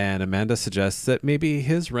 And Amanda suggests that maybe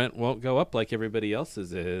his rent won't go up like everybody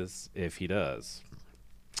else's is if he does.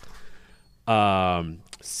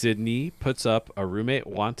 Sydney puts up a roommate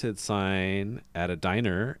wanted sign at a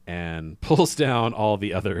diner and pulls down all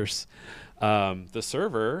the others. The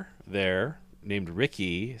server there, named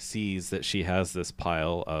Ricky, sees that she has this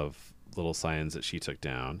pile of little signs that she took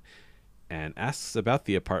down and asks about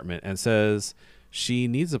the apartment and says she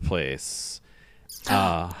needs a place.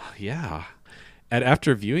 Yeah. And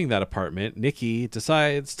after viewing that apartment, Nikki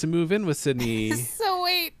decides to move in with Sydney. So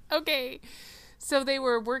wait, okay. So they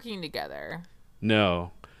were working together.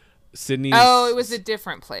 No. Sydney's... Oh, it was a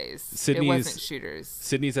different place. Sydney's, it wasn't Shooters.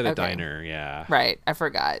 Sydney's at a diner, yeah. Right, I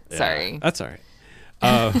forgot. Yeah, sorry. That's all right.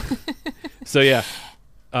 So yeah,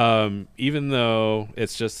 even though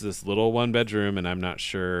it's just this little one bedroom and I'm not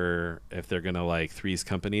sure if they're going to like Three's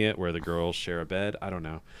Company it where the girls share a bed. I don't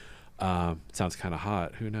know. Sounds kind of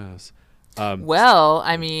hot. Who knows? Well,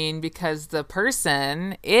 I mean, because the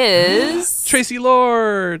person is Tracy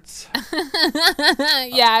Lords.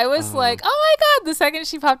 Yeah, I was like, oh my God, the second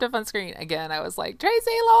she popped up on screen again, I was like,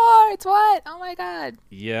 Tracy Lords, what? Oh my God.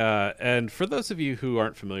 Yeah, and for those of you who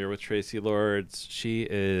aren't familiar with Tracy Lords, she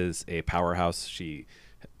is a powerhouse. She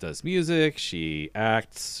does music, she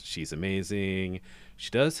acts, she's amazing.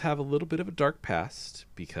 She does have a little bit of a dark past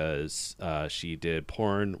because she did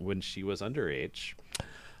porn when she was underage.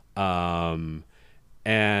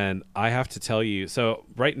 And I have to tell you, so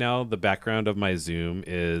right now the background of my Zoom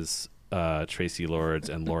is Tracy Lords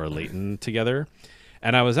and Laura Layton together.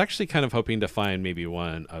 And I was actually kind of hoping to find maybe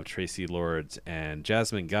one of Tracy Lords and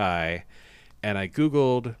Jasmine Guy. And I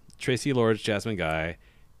Googled Tracy Lords, Jasmine Guy,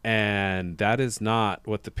 and that is not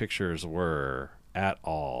what the pictures were at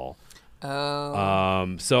all.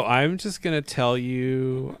 Oh. So I'm just going to tell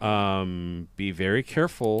you, be very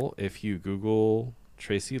careful if you Google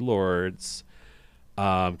Tracy Lords,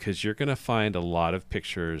 because you're going to find a lot of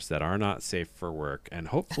pictures that are not safe for work. And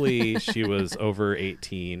hopefully she was over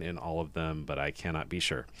 18 in all of them, but I cannot be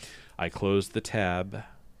sure. I closed the tab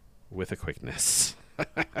with a quickness.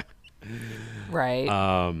 Right.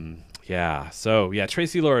 Yeah. So yeah,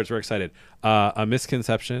 Tracy Lords, we're excited. A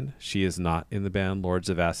misconception: she is not in the band Lords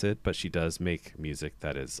of Acid, but she does make music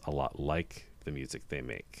that is a lot like the music they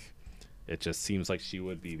make. It just seems like she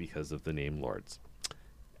would be because of the name Lords.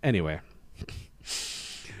 Anyway,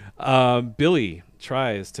 Billy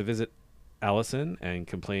tries to visit Allison and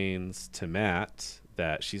complains to Matt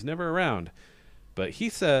that she's never around, but he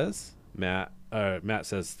says Matt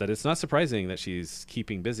says that it's not surprising that she's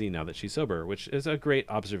keeping busy now that she's sober, which is a great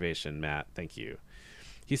observation, Matt. Thank you.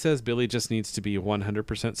 He says Billy just needs to be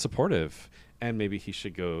 100% supportive, and maybe he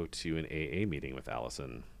should go to an AA meeting with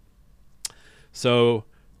Allison. So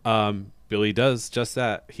Billy does just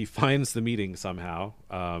that. He finds the meeting somehow,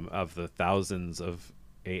 of the thousands of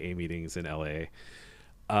AA meetings in LA.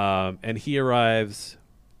 And he arrives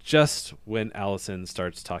just when Allison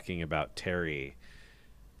starts talking about Terry,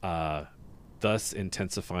 thus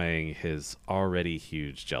intensifying his already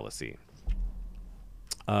huge jealousy.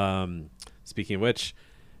 Speaking of which,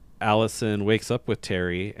 Allison wakes up with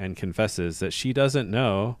Terry and confesses that she doesn't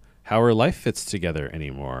know how her life fits together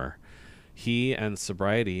anymore. He and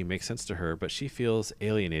sobriety make sense to her, but she feels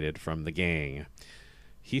alienated from the gang.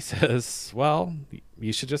 He says, well,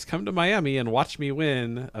 you should just come to Miami and watch me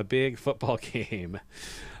win a big football game.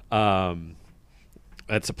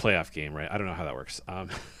 It's a playoff game, right? I don't know how that works.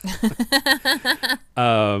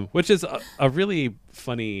 Which is a really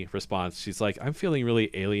funny response. She's like, I'm feeling really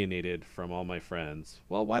alienated from all my friends.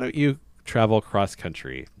 Well, why don't you travel cross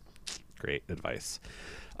country? Great advice.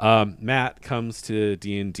 Matt comes to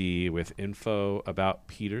D&D with info about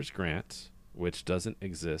Peter's grant, which doesn't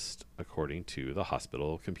exist according to the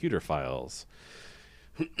hospital computer files.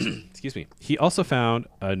 Excuse me. He also found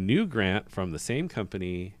a new grant from the same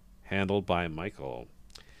company handled by Michael.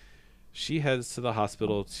 She heads to the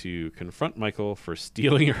hospital to confront Michael for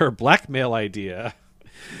stealing her blackmail idea.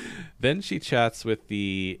 Then she chats with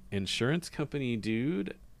the insurance company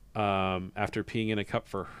dude after peeing in a cup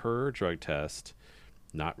for her drug test,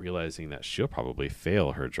 not realizing that she'll probably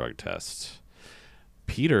fail her drug test.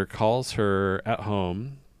 Peter calls her at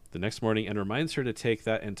home the next morning and reminds her to take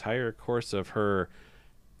that entire course of her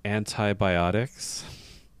antibiotics.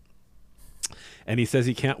 And he says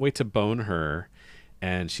he can't wait to bone her.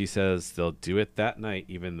 And she says they'll do it that night,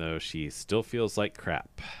 even though she still feels like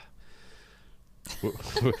crap.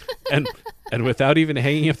 and without even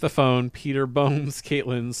hanging up the phone, Peter bones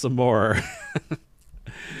Caitlin some more.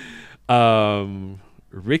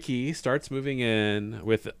 Ricky starts moving in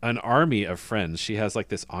with an army of friends. She has like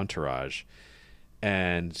this entourage.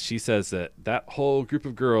 And she says that whole group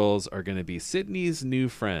of girls are going to be Sydney's new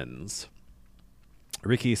friends.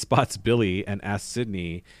 Ricky spots Billy and asks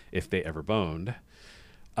Sydney if they ever boned.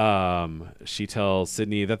 She tells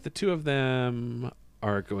Sydney that the two of them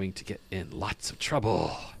are going to get in lots of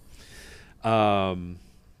trouble. Allison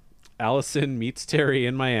meets Terry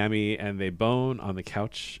in Miami and they bone on the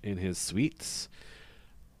couch in his suites.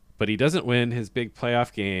 But he doesn't win his big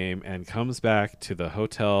playoff game and comes back to the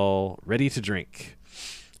hotel ready to drink.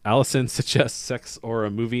 Allison suggests sex or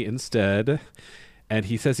a movie instead, and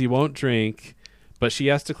he says he won't drink, but she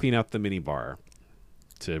has to clean out the minibar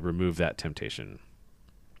to remove that temptation.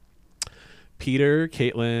 Peter,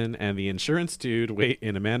 Caitlin, and the insurance dude wait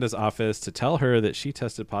in Amanda's office to tell her that she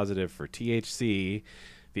tested positive for THC,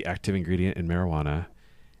 the active ingredient in marijuana,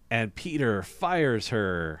 and Peter fires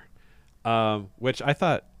her, which I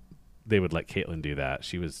thought they would let Caitlin do that.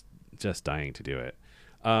 She was just dying to do it.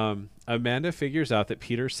 Amanda figures out that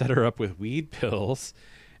Peter set her up with weed pills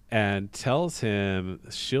and tells him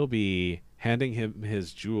she'll be handing him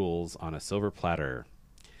his jewels on a silver platter.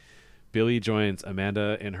 Billy joins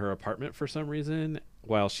Amanda in her apartment for some reason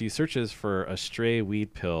while she searches for a stray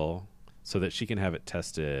weed pill so that she can have it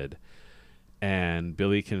tested. And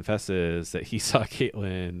Billy confesses that he saw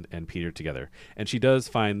Caitlin and Peter together. And she does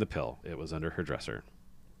find the pill. It was under her dresser.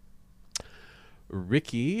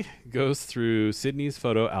 Ricky goes through Sydney's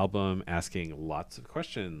photo album asking lots of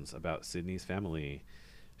questions about Sydney's family.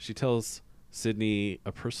 She tells Sydney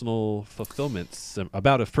a personal fulfillment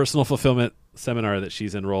seminar that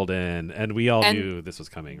she's enrolled in, and we all knew this was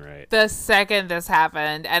coming, right? The second this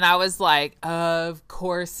happened, and I was like, of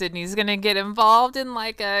course Sydney's gonna get involved in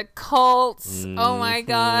like a cult. Mm-hmm. Oh my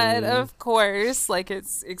god, of course. Like,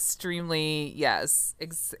 it's extremely, yes,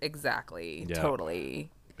 exactly. Yep. Totally.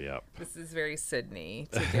 Yep. This is very Sydney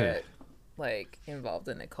to get like involved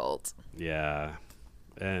in a cult. Yeah.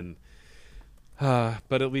 And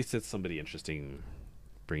but at least it's somebody interesting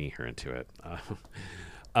bringing her into it.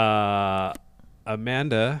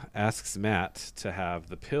 Amanda asks Matt to have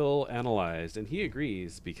the pill analyzed, and he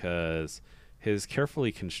agrees because his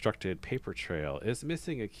carefully constructed paper trail is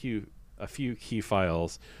missing a few key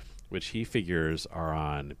files, which he figures are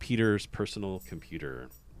on Peter's personal computer.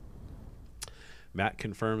 Matt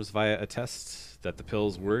confirms via a test that the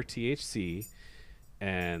pills were THC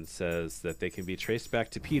and says that they can be traced back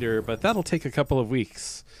to Peter, but that'll take a couple of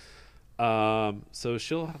weeks. So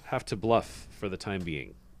she'll have to bluff for the time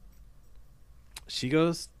being. She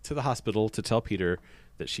goes to the hospital to tell Peter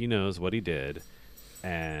that she knows what he did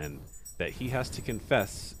and that he has to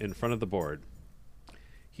confess in front of the board.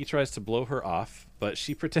 He tries to blow her off, but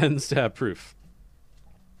she pretends to have proof.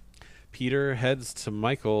 Peter heads to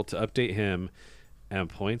Michael to update him and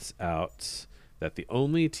points out that the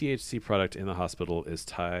only THC product in the hospital is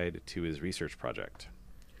tied to his research project.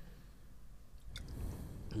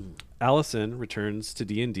 Allison returns to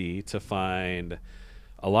D&D to find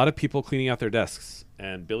a lot of people cleaning out their desks,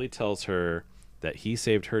 and Billy tells her that he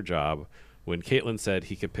saved her job when Caitlin said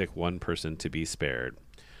he could pick one person to be spared.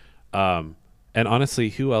 And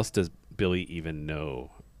honestly, who else does Billy even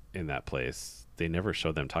know in that place. They never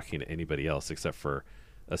show them talking to anybody else except for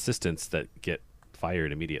assistants that get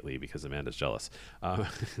fired immediately because Amanda's jealous.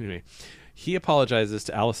 Anyway, he apologizes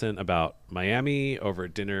to Allison about Miami over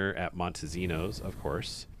dinner at Montezino's, of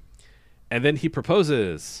course. And then he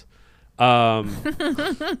proposes. That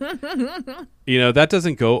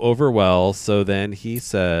doesn't go over well. So then he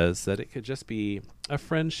says that it could just be a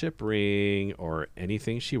friendship ring or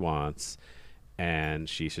anything she wants, and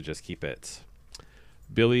she should just keep it.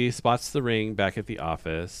 Billy spots the ring back at the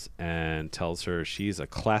office and tells her she's a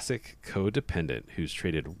classic codependent who's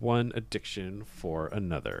traded one addiction for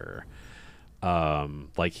another.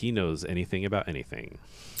 Like he knows anything about anything.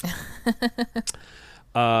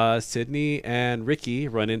 Sydney and Ricky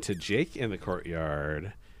run into Jake in the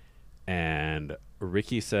courtyard, and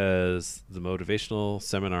Ricky says the motivational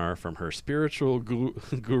seminar from her spiritual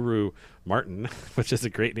guru, Martin, which is a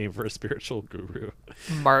great name for a spiritual guru.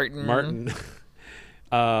 Martin.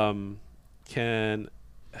 Can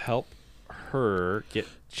help her get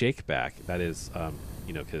Jake back. That is,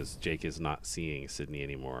 because Jake is not seeing Sydney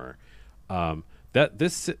anymore. That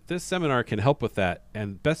this seminar can help with that,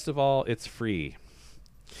 and best of all, it's free.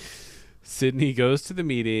 Sydney goes to the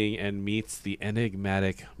meeting and meets the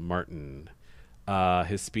enigmatic Martin.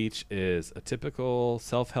 His speech is a typical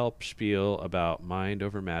self-help spiel about mind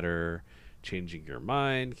over matter, changing your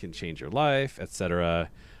mind can change your life, etc.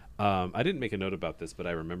 I didn't make a note about this, but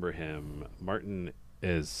I remember him. Martin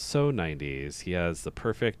is so 90s. He has the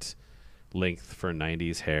perfect length for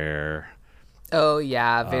 90s hair. Oh,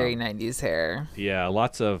 yeah. Very 90s hair. Yeah.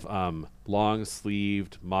 Lots of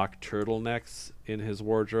long-sleeved mock turtlenecks in his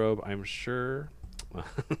wardrobe, I'm sure.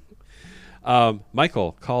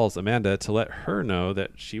 Michael calls Amanda to let her know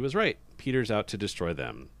that she was right. Peter's out to destroy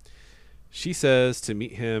them. She says to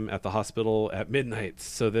meet him at the hospital at midnight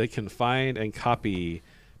so they can find and copy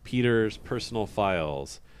Peter's personal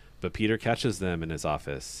files, but Peter catches them in his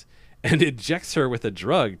office and injects her with a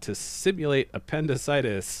drug to simulate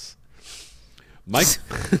appendicitis. Mike,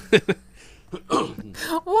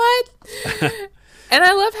 what? And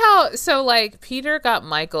I love how Peter got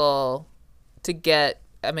Michael to get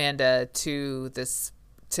Amanda to this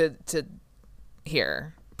to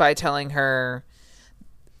here by telling her,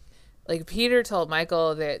 like, Peter told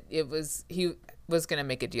Michael that he was going to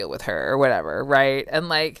make a deal with her or whatever, right? And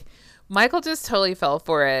like Michael just totally fell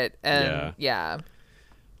for it, and yeah.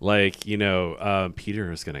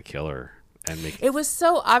 Peter is going to kill her and make it was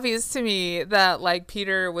so obvious to me that like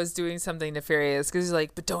Peter was doing something nefarious, because he's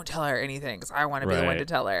like, but don't tell her anything because I want to be the one to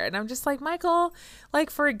tell her. And I'm just like, Michael, like,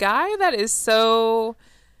 for a guy that is so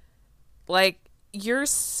like, you're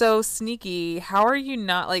so sneaky, how are you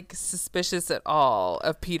not like suspicious at all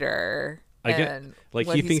of Peter? I get, like,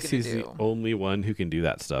 he thinks he's the only one who can do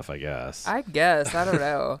that stuff, I guess. I don't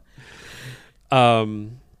know.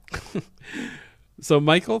 So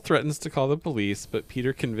Michael threatens to call the police, but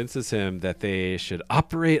Peter convinces him that they should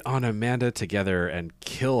operate on Amanda together and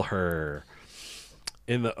kill her.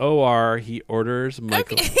 In the OR, he orders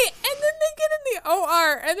Michael... Okay. And then they get in the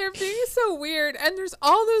OR, and they're being so weird, and there's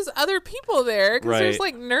all those other people there, because there's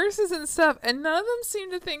like nurses and stuff, and none of them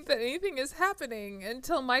seem to think that anything is happening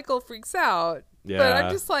until Michael freaks out. Yeah. But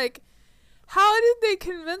I'm just like, how did they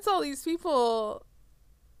convince all these people?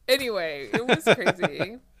 Anyway, it was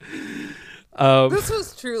crazy. This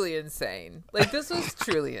was truly insane. Like, this was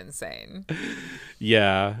truly insane.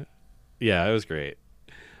 Yeah, it was great.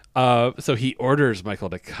 So he orders Michael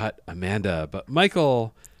to cut Amanda, but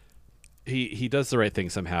Michael, he does the right thing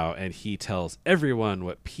somehow, and he tells everyone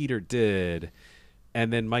what Peter did,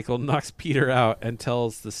 and then Michael knocks Peter out and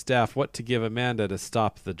tells the staff what to give Amanda to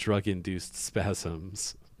stop the drug-induced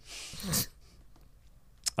spasms.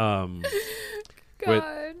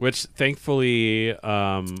 Which thankfully,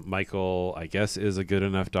 Michael, I guess, is a good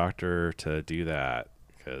enough doctor to do that,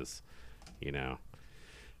 because,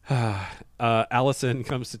 Allison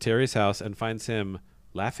comes to Terry's house and finds him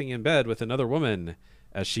laughing in bed with another woman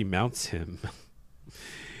as she mounts him.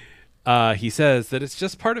 He says that it's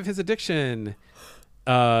just part of his addiction,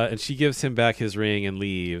 and she gives him back his ring and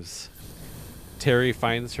leaves. Terry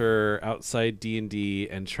finds her outside D&D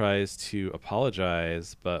and tries to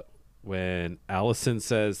apologize, but when Allison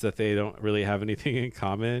says that they don't really have anything in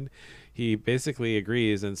common, he basically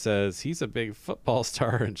agrees and says he's a big football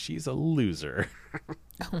star and she's a loser.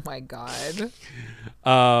 Oh my God.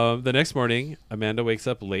 The next morning, Amanda wakes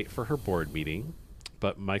up late for her board meeting,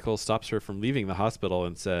 but Michael stops her from leaving the hospital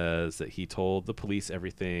and says that he told the police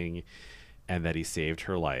everything and that he saved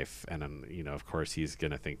her life. And, of course, he's going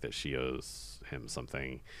to think that she owes him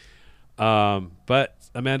something. But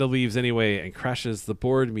Amanda leaves anyway and crashes the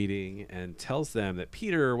board meeting and tells them that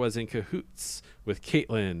Peter was in cahoots with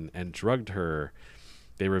Caitlin and drugged her.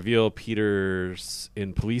 They reveal Peter's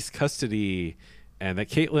in police custody and that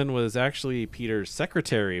Caitlin was actually Peter's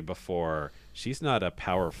secretary before. She's not a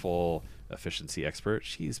powerful efficiency expert.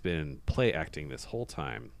 She's been play acting this whole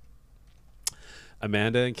time.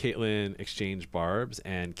 Amanda and Caitlin exchange barbs,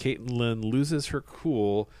 and Caitlin loses her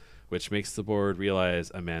cool, which makes the board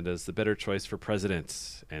realize Amanda's the better choice for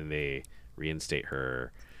president, and they reinstate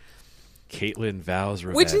her. Caitlin vows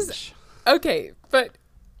revenge. Which is okay, but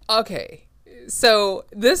okay. So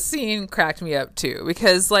this scene cracked me up too,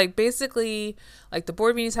 because like basically like the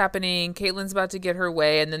board meeting's happening, Caitlin's about to get her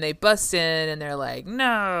way, and then they bust in and they're like,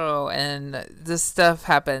 no, and this stuff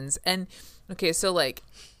happens. And okay, so like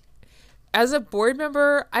as a board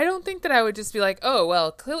member, I don't think that I would just be like, oh,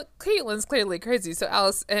 well, Caitlin's clearly crazy, so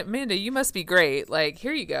Alice, Amanda, you must be great. Like,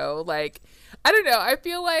 here you go. Like, I don't know. I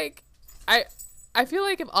feel like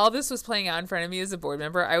if all this was playing out in front of me as a board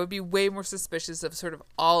member, I would be way more suspicious of sort of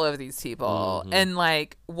all of these people and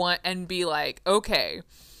like be like, okay,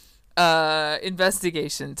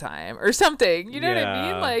 investigation time or something. You know what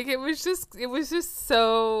I mean? Like it was just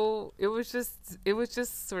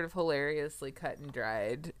sort of hilariously cut and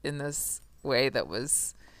dried in this way that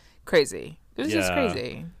was crazy. It was just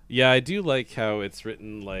crazy. Yeah, I do like how it's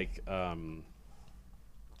written like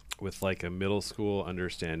with like a middle school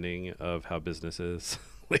understanding of how business is.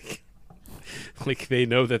 like they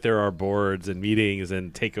know that there are boards and meetings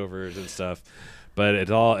and takeovers and stuff, but it's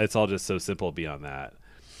all just so simple beyond that.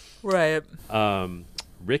 Right.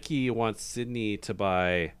 Ricky wants Sydney to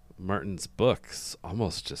buy Martin's books,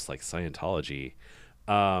 almost just like Scientology.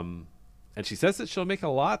 And she says that she'll make a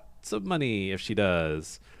lot of money if she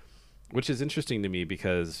does, which is interesting to me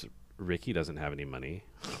because Ricky doesn't have any money.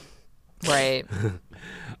 Right.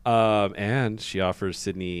 And she offers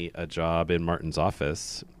Sydney a job in Martin's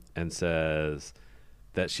office and says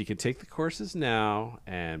that she can take the courses now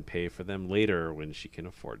and pay for them later when she can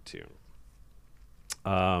afford to.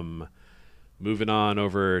 Moving on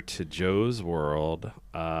over to Joe's world.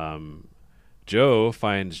 Joe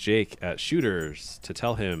finds Jake at Shooters to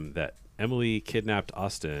tell him that Emily kidnapped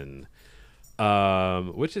Austin,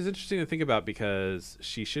 which is interesting to think about because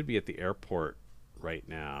she should be at the airport right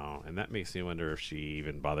now, and that makes me wonder if she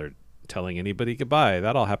even bothered telling anybody goodbye.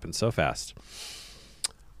 That all happened so fast.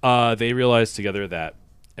 They realized together that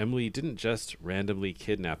Emily didn't just randomly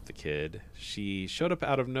kidnap the kid. She showed up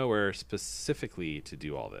out of nowhere specifically to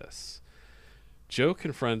do all this. Joe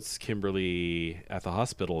confronts Kimberly at the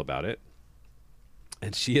hospital about it,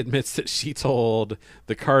 and she admits that she told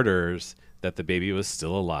the Carters that the baby was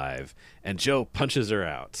still alive, and Joe punches her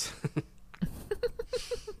out.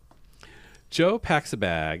 Joe packs a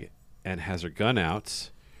bag and has her gun out,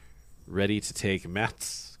 ready to take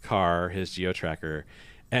Matt's car, his geotracker,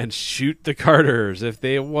 and shoot the Carters if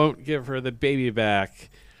they won't give her the baby back.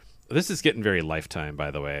 This is getting very Lifetime,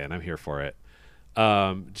 by the way, and I'm here for it.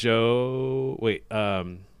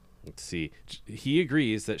 Let's see. He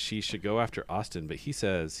agrees that she should go after Austin, but he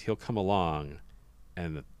says he'll come along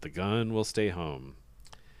and that the gun will stay home.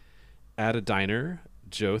 At a diner,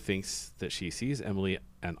 Joe thinks that she sees Emily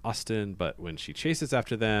and Austin, but when she chases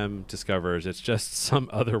after them, discovers it's just some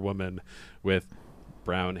other woman with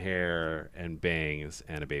brown hair and bangs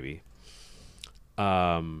and a baby.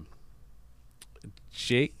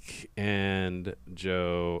 Jake and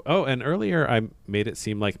Joe. Oh, and earlier I made it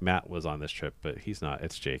seem like Matt was on this trip, but he's not.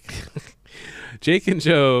 It's Jake. Jake and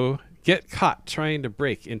Joe get caught trying to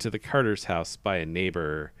break into the Carter's house by a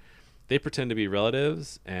neighbor. They pretend to be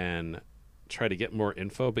relatives and try to get more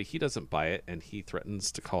info, but he doesn't buy it, and he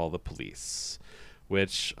threatens to call the police,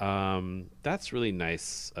 which that's really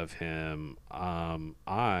nice of him.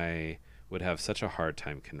 I would have such a hard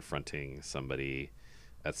time confronting somebody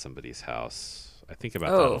at somebody's house. I think about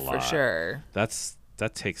that a lot. Oh, for sure.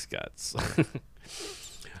 That takes guts.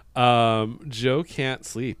 Joe can't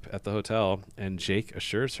sleep at the hotel, and Jake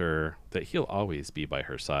assures her that he'll always be by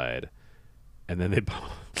her side. And then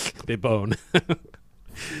they bone.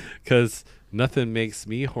 Because nothing makes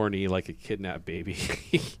me horny like a kidnapped baby.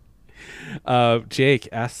 Jake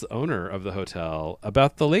asks the owner of the hotel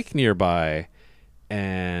about the lake nearby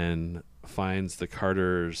and finds the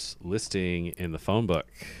Carters listing in the phone book.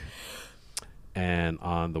 And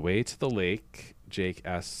on the way to the lake, Jake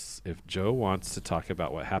asks if Joe wants to talk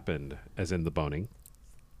about what happened, as in the boning.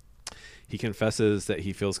 He confesses that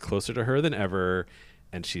he feels closer to her than ever,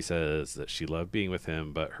 and she says that she loved being with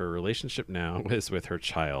him, but her relationship now is with her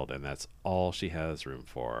child, and that's all she has room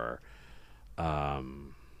for,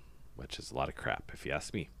 which is a lot of crap, if you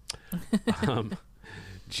ask me.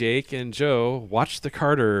 Jake and Joe watch the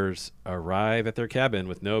Carters arrive at their cabin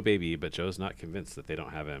with no baby, but Joe's not convinced that they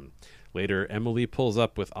don't have him. Later, Emily pulls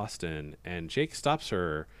up with Austin, and Jake stops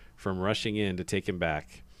her from rushing in to take him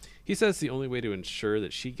back. He says the only way to ensure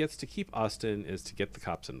that she gets to keep Austin is to get the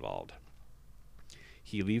cops involved.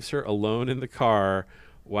 He leaves her alone in the car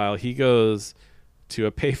while he goes to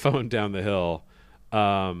a payphone down the hill.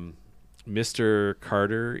 Mr.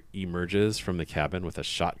 Carter emerges from the cabin with a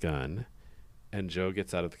shotgun, and Joe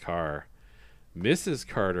gets out of the car. Mrs.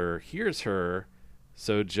 Carter hears her,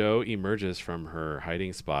 so Joe emerges from her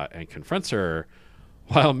hiding spot and confronts her,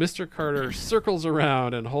 while Mr. Carter circles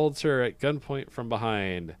around and holds her at gunpoint from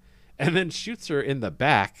behind, and then shoots her in the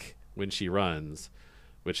back when she runs,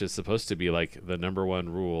 which is supposed to be like the number one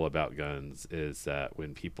rule about guns, is that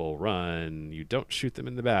when people run, you don't shoot them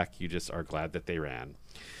in the back. You just are glad that they ran.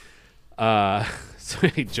 So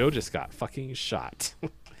Joe just got fucking shot.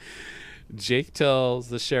 Jake tells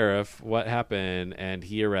the sheriff what happened, and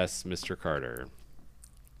he arrests Mr. Carter.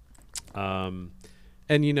 And,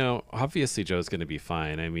 you know, obviously Joe's going to be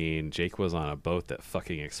fine. I mean, Jake was on a boat that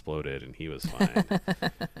fucking exploded, and he was fine.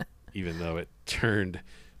 Even though it turned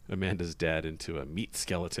Amanda's dad into a meat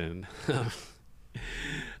skeleton.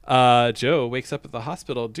 Joe wakes up at the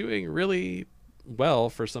hospital doing really well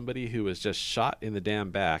for somebody who was just shot in the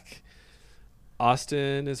damn back.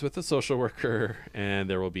 Austin is with a social worker, and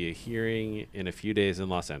there will be a hearing in a few days in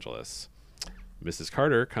Los Angeles. Mrs.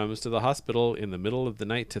 Carter comes to the hospital in the middle of the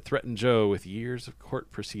night to threaten Joe with years of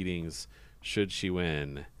court proceedings should she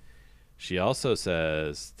win. She also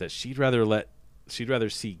says that she'd rather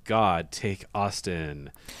see God take Austin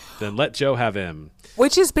than let Joe have him.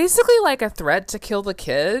 Which is basically like a threat to kill the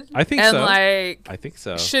kid. I think and so. I think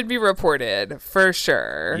so. Should be reported for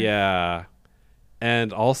sure. Yeah.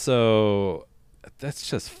 And also, that's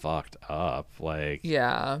just fucked up. Like,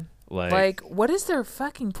 yeah. Like, what is their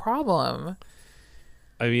fucking problem?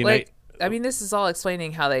 I mean, like, I mean, this is all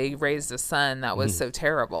explaining how they raised a son that was so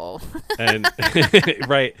terrible. And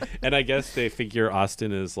right. And I guess they figure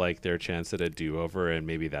Austin is like their chance at a do-over, and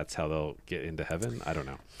maybe that's how they'll get into heaven. I don't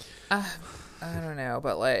know. I don't know,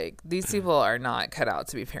 but like, these people are not cut out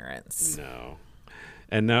to be parents. No.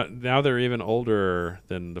 And now they're even older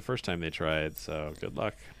than the first time they tried, so good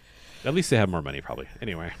luck. At least they have more money, probably.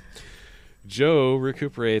 Anyway, Joe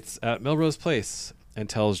recuperates at Melrose Place and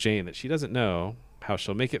tells Jane that she doesn't know how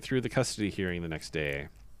she'll make it through the custody hearing the next day.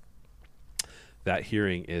 That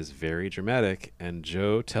hearing is very dramatic, and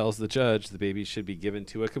Joe tells the judge the baby should be given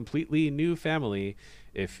to a completely new family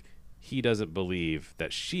if he doesn't believe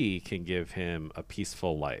that she can give him a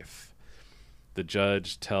peaceful life. The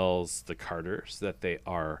judge tells the Carters that they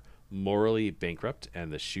are morally bankrupt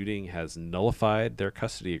and the shooting has nullified their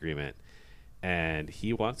custody agreement, and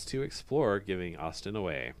he wants to explore giving Austin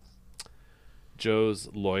away. Joe's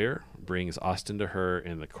lawyer brings Austin to her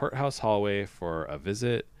in the courthouse hallway for a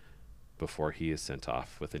visit before he is sent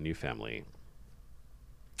off with a new family.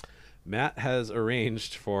 Matt has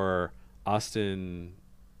arranged for Austin.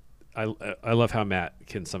 I love how Matt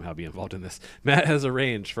can somehow be involved in this. Matt has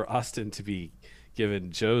arranged for Austin to be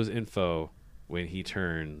given Joe's info when he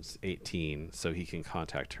turns 18 so he can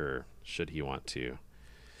contact her should he want to.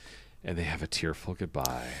 And they have a tearful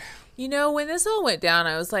goodbye. You know, when this all went down,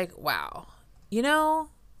 I was like, wow. You know,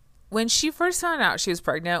 when she first found out she was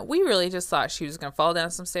pregnant, we really just thought she was going to fall down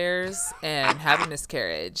some stairs and have a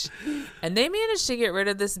miscarriage. And they managed to get rid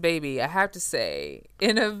of this baby, I have to say,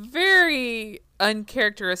 in a very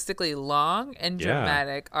uncharacteristically long and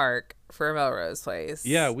dramatic arc for Melrose Place.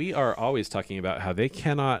 Yeah, we are always talking about how they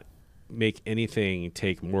cannot make anything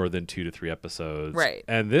take more than 2 to 3 episodes. Right.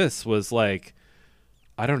 And this was like,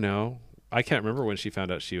 I don't know. I can't remember when she found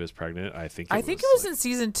out she was pregnant. I think it was in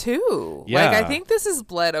season 2. Yeah. Like, I think this is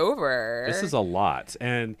bled over. This is a lot.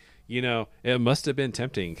 And, you know, it must have been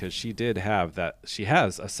tempting because she did have that. She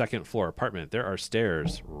has a second floor apartment. There are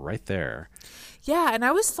stairs right there. Yeah. And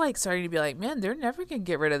I was like starting to be like, man, they're never going to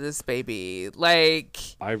get rid of this baby. Like,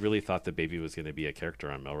 I really thought the baby was going to be a character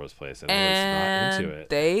on Melrose Place. And I was not into it.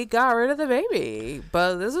 They got rid of the baby.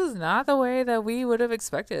 But this was not the way that we would have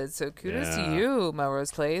expected. So kudos to you,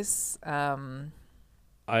 Melrose Place.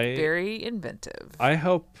 Very inventive. I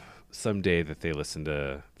hope someday that they listen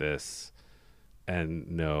to this and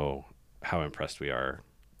know how impressed we are.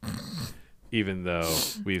 Even though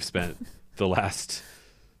we've spent the last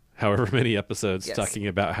however many episodes talking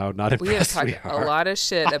about how not impressed we are. We have talked a lot of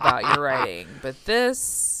shit about your writing, but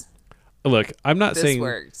this... Look, I'm not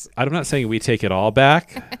saying we take it all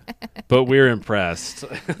back, but we're impressed.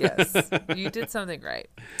 Yes, you did something right.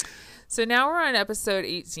 So now we're on episode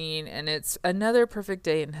 18, and it's another perfect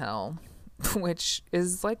day in hell. which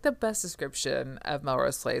is like the best description of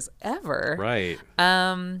Melrose Place ever. Right.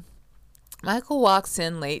 Michael walks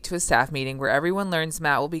in late to a staff meeting where everyone learns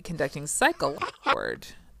Matt will be conducting ward.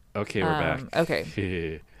 Okay, we're back.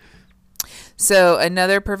 Okay. So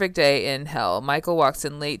another perfect day in hell. Michael walks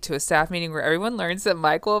in late to a staff meeting where everyone learns that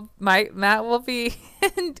Matt will be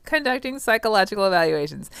conducting psychological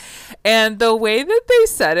evaluations. And the way that they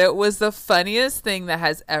said it was the funniest thing that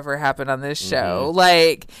has ever happened on this show. Mm-hmm.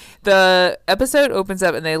 Like, the episode opens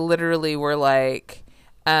up and they literally were like,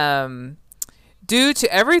 due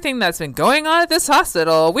to everything that's been going on at this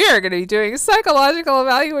hospital, we are going to be doing psychological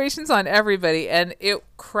evaluations on everybody. And it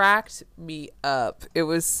cracked me up. It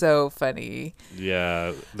was so funny.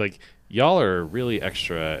 Yeah, like, y'all are really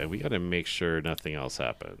extra, and we got to make sure nothing else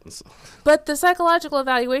happens. But the psychological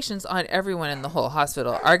evaluations on everyone in the whole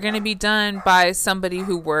hospital are going to be done by somebody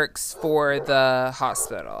who works for the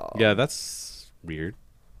hospital. Yeah, that's weird.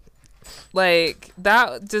 Like,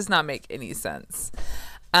 that does not make any sense.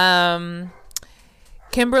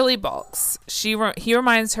 Kimberly balks. He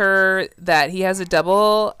reminds her that he has a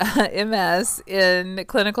double MS in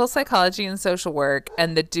clinical psychology and social work,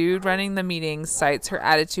 and the dude running the meeting cites her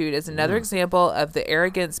attitude as another example of the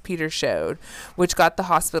arrogance Peter showed, which got the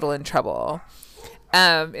hospital in trouble.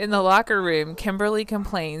 In the locker room, Kimberly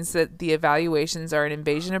complains that the evaluations are an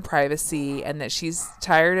invasion of privacy and that she's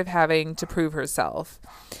tired of having to prove herself.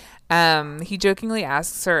 He jokingly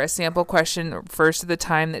asks her a sample question, refers to the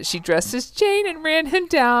time that she dressed as Jane and ran him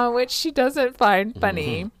down, which she doesn't find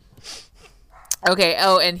funny. Okay.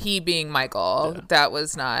 Oh, and he being Michael, that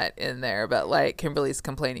was not in there, but like Kimberly's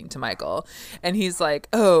complaining to Michael and he's like,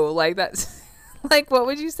 oh, like that's like, what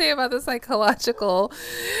would you say about the psychological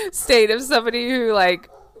state of somebody who like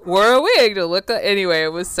wore a wig to look anyway?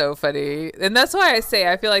 It was so funny. And that's why I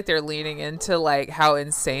say I feel like they're leaning into like how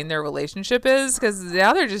insane their relationship is, because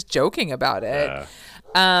now they're just joking about it.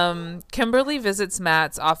 Kimberly visits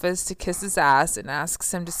Matt's office to kiss his ass and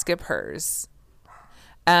asks him to skip hers.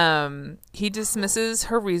 He dismisses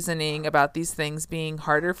her reasoning about these things being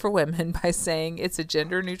harder for women by saying it's a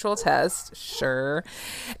gender neutral test, sure,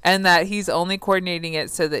 and that he's only coordinating it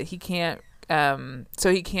so that he can't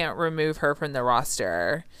remove her from the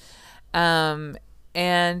roster.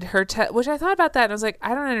 And her which I thought about that and I was like,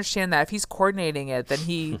 I don't understand that. If he's coordinating it, then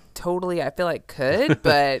he totally, I feel like, could,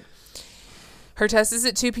 but her test is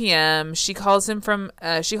at 2 p.m. She calls him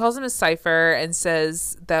a cipher and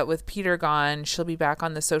says that with Peter gone, she'll be back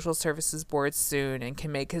on the social services board soon and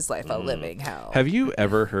can make his life a living hell. Have you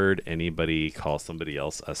ever heard anybody call somebody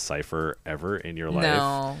else a cipher ever in your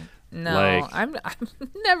life? No, like, I'm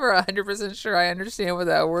never 100% sure I understand what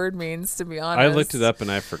that word means, to be honest. I looked it up and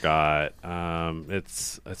I forgot.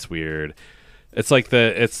 It's weird. It's like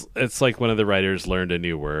it's like one of the writers learned a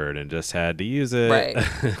new word and just had to use it. Right.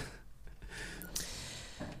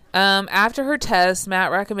 After her test,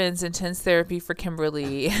 Matt recommends intense therapy for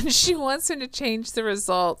Kimberly, and she wants him to change the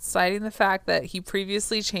results, citing the fact that he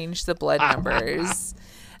previously changed the blood numbers.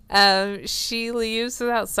 She leaves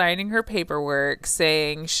without signing her paperwork,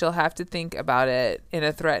 saying she'll have to think about it in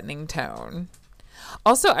a threatening tone.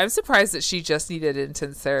 Also, I'm surprised that she just needed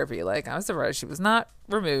intense therapy. Like, I'm surprised she was not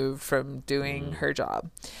removed from doing her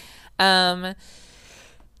job.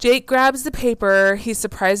 Jake grabs the paper. He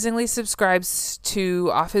surprisingly subscribes to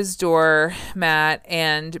Off His Door Matt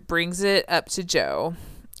and brings it up to Joe.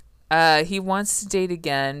 He wants to date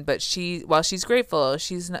again, but while she's grateful,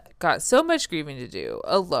 she's got so much grieving to do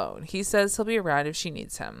alone. He says he'll be around if she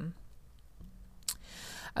needs him.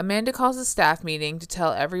 Amanda calls a staff meeting to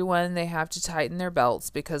tell everyone they have to tighten their belts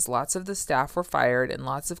because lots of the staff were fired and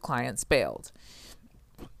lots of clients bailed.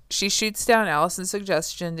 She shoots down Allison's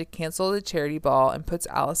suggestion to cancel the charity ball and puts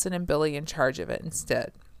Allison and Billy in charge of it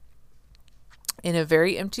instead. In a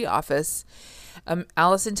very empty office,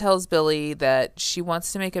 Allison tells Billy that she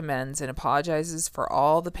wants to make amends and apologizes for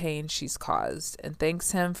all the pain she's caused and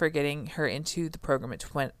thanks him for getting her into the program at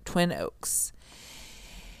Twin Oaks.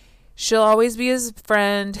 She'll always be his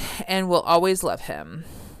friend and will always love him.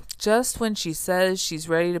 Just when she says she's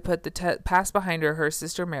ready to put the past behind her, her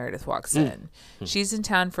sister Meredith walks in. She's in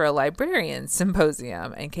town for a librarian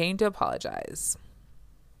symposium and came to apologize.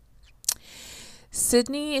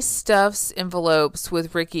 Sydney stuffs envelopes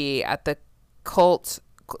with Ricky at the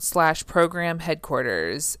cult/program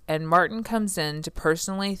headquarters, and Martin comes in to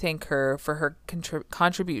personally thank her for her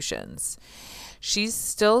contributions. She's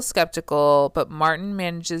still skeptical, but Martin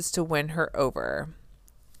manages to win her over.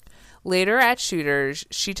 Later at Shooters,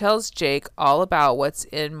 she tells Jake all about what's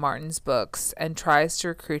in Martin's books and tries to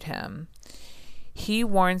recruit him. He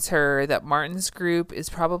warns her that Martin's group is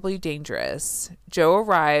probably dangerous. Joe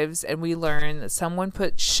arrives, and we learn that someone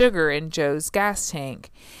put sugar in Joe's gas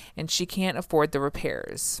tank, and she can't afford the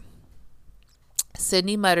repairs.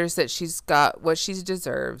 Sydney mutters that she's got what she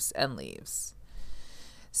deserves and leaves.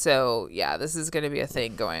 So, yeah, this is going to be a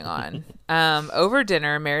thing going on. Over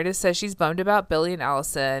dinner, Meredith says she's bummed about Billy and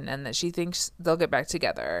Allison and that she thinks they'll get back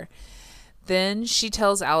together. Then she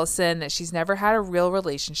tells Allison that she's never had a real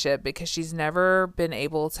relationship because she's never been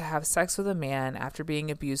able to have sex with a man after being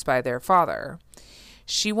abused by their father.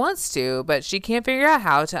 She wants to, but she can't figure out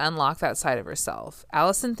how to unlock that side of herself.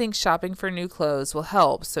 Allison thinks shopping for new clothes will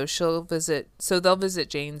help, so they'll visit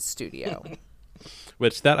Jane's studio.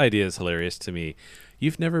 Which, that idea is hilarious to me.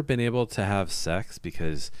 You've never been able to have sex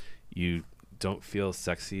because you don't feel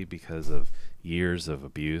sexy because of years of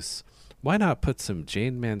abuse. Why not put some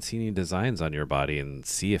Jane Mancini designs on your body and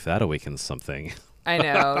see if that awakens something? I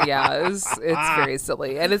know, yeah, it's very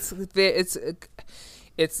silly, and it's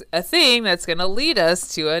a thing that's going to lead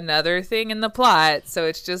us to another thing in the plot. So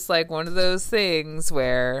it's just like one of those things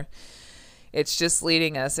where it's just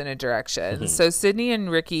leading us in a direction. Mm-hmm. So Sydney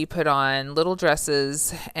and Ricky put on little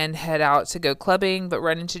dresses and head out to go clubbing, but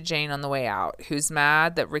run into Jane on the way out, who's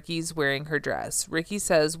mad that Ricky's wearing her dress. Ricky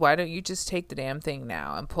says, "Why don't you just take the damn thing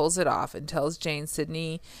now?" and pulls it off and tells Jane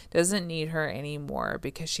Sydney doesn't need her anymore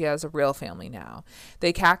because she has a real family now.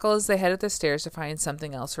 They cackle as they head up the stairs to find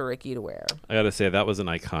something else for Ricky to wear. I gotta say, that was an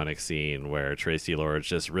iconic scene where Tracy Lords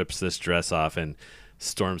just rips this dress off and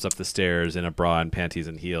storms up the stairs in a bra and panties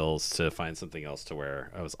and heels to find something else to wear.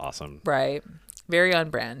 That was awesome. Right. Very on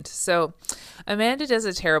brand. So Amanda does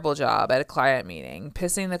a terrible job at a client meeting,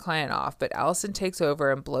 pissing the client off, but Allison takes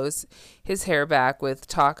over and blows his hair back with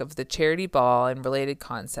talk of the charity ball and related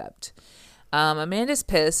concept. Amanda's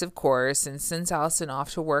pissed, of course, and sends Allison off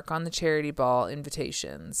to work on the charity ball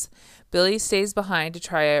invitations. Billy stays behind to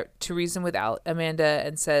try to reason with Amanda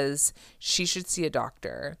and says she should see a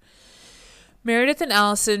doctor. Meredith and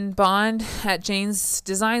Allison bond at Jane's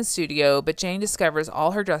design studio, but Jane discovers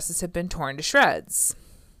all her dresses have been torn to shreds.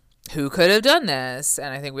 Who could have done this?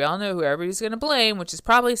 And I think we all know who everybody's going to blame, which is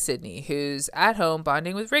probably Sydney, who's at home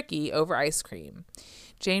bonding with Ricky over ice cream.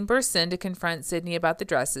 Jane bursts in to confront Sydney about the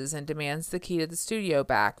dresses and demands the key to the studio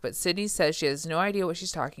back, but Sydney says she has no idea what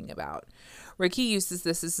she's talking about. Ricky uses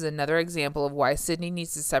this as another example of why Sydney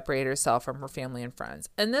needs to separate herself from her family and friends.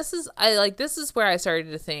 And this is where I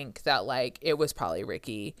started to think that it was probably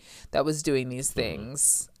Ricky that was doing these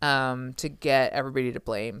things to get everybody to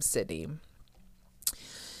blame Sydney.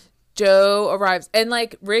 Joe arrives and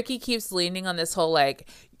Ricky keeps leaning on this whole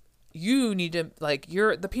you need to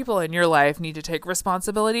the people in your life need to take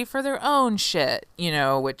responsibility for their own shit,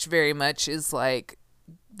 which very much is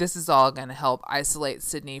this is all going to help isolate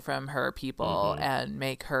Sydney from her people and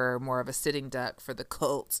make her more of a sitting duck for the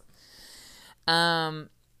cult.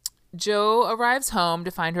 Joe arrives home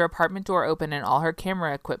to find her apartment door open and all her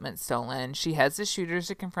camera equipment stolen. She heads to Shooters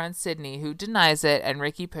to confront Sydney, who denies it, and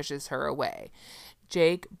Ricky pushes her away.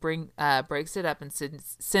 Jake breaks it up and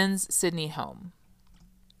sends Sydney home.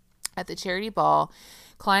 At the charity ball,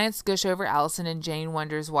 clients gush over Allison, and Jane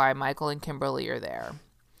wonders why Michael and Kimberly are there.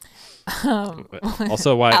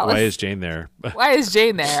 Also, why is Jane there? Why is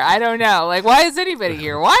Jane there? I don't know. Why is anybody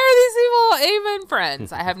here? Why are these people even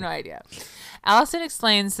friends? I have no idea. Allison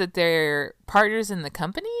explains that they're partners in the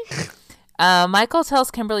company. Michael tells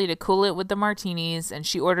Kimberly to cool it with the martinis, and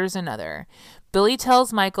she orders another. Billy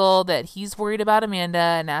tells Michael that he's worried about Amanda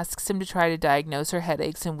and asks him to try to diagnose her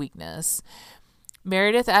headaches and weakness.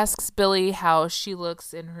 Meredith asks Billy how she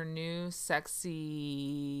looks in her new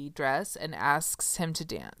sexy dress and asks him to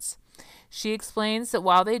dance. She explains that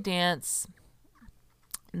while they dance,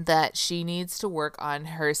 that she needs to work on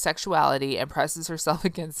her sexuality and presses herself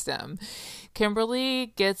against him.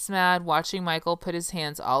 Kimberly gets mad watching Michael put his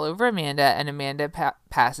hands all over Amanda, and Amanda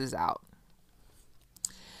passes out.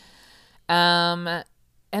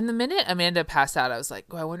 And the minute Amanda passed out, I was like,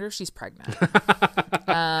 I wonder if she's pregnant.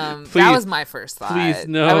 Please, that was my first thought. Please,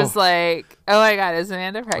 no. I was like, oh my God, is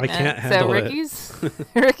Amanda pregnant? I can't handle it.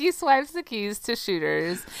 Ricky swipes the keys to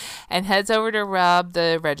Shooters and heads over to rob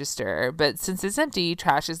the register. But since it's empty,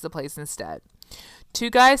 trashes the place instead. Two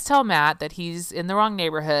guys tell Matt that he's in the wrong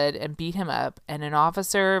neighborhood and beat him up. And an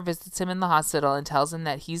officer visits him in the hospital and tells him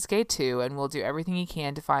that he's gay too and will do everything he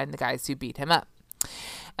can to find the guys who beat him up.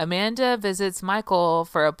 Amanda visits Michael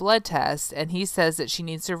for a blood test, and he says that she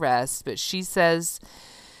needs to rest, but she says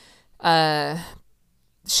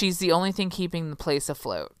she's the only thing keeping the place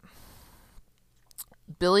afloat.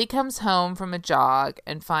 Billy comes home from a jog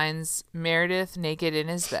and finds Meredith naked in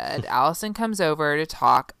his bed. Allison comes over to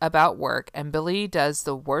talk about work, and Billy does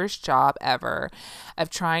the worst job ever of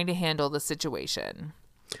trying to handle the situation.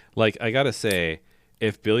 Like, I gotta say,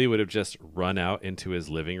 if Billy would have just run out into his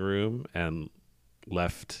living room and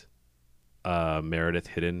left Meredith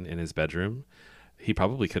hidden in his bedroom, he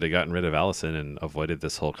probably could have gotten rid of Allison and avoided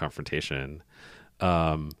this whole confrontation.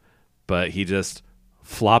 But he just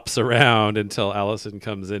flops around until Allison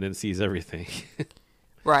comes in and sees everything.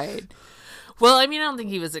 Right. Well, I mean, I don't think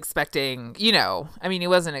he was expecting, he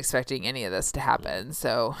wasn't expecting any of this to happen.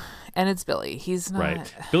 So, and it's Billy. He's not.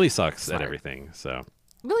 Right. Billy sucks smart. at everything. So,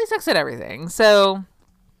 Billy sucks at everything. So,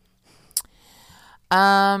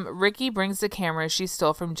 Ricky brings the camera she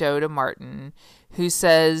stole from Joe to Martin, who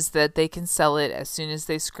says that they can sell it as soon as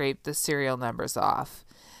they scrape the serial numbers off.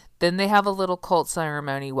 Then they have a little cult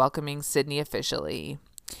ceremony welcoming Sydney officially.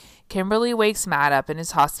 Kimberly wakes Matt up in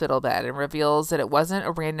his hospital bed and reveals that it wasn't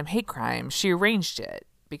a random hate crime. She arranged it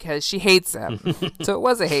because she hates him. So it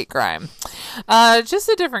was a hate crime. Just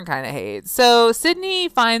a different kind of hate. So Sydney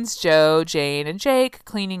finds Joe, Jane, and Jake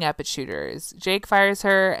cleaning up at Shooters. Jake fires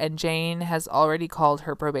her, and Jane has already called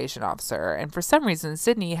her probation officer. And for some reason,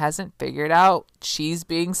 Sydney hasn't figured out she's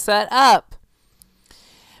being set up.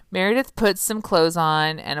 Meredith puts some clothes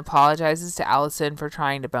on and apologizes to Allison for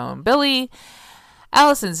trying to bone Billy.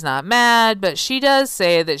 Allison's not mad, but she does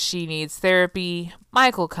say that she needs therapy.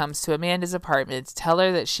 Michael comes to Amanda's apartment to tell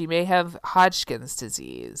her that she may have Hodgkin's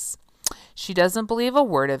disease. She doesn't believe a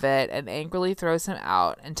word of it and angrily throws him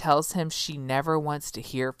out and tells him she never wants to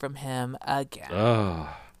hear from him again.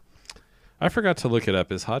 oh, I forgot to look it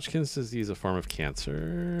up. Is Hodgkin's disease a form of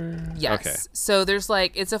cancer? Yes. Okay. So there's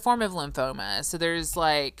it's a form of lymphoma. So there's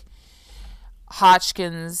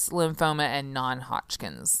Hodgkin's lymphoma and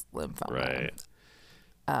non-Hodgkin's lymphoma. Right.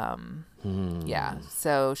 Yeah.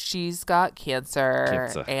 So she's got cancer.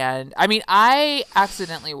 And I mean, I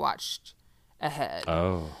accidentally watched ahead.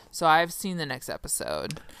 Oh. So I've seen the next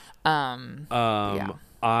episode. Yeah.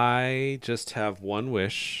 I just have one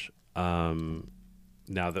wish. Now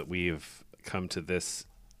that we've come to this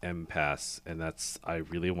impasse, and that's I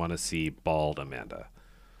really want to see bald Amanda.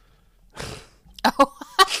 Oh,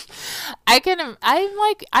 I can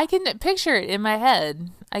picture it in my head.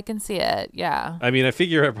 I can see it. Yeah. I mean, I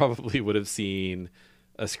figure I probably would have seen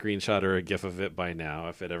a screenshot or a GIF of it by now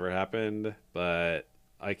if it ever happened, but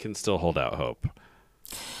I can still hold out hope.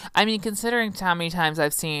 I mean, considering how many times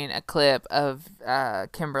I've seen a clip of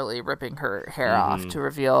Kimberly ripping her hair off to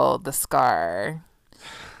reveal the scar.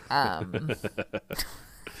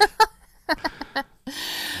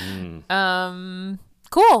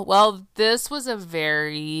 Cool. Well, this was a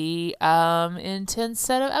very intense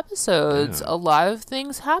set of episodes. Yeah. A lot of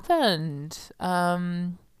things happened.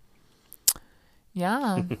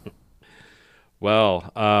 Yeah.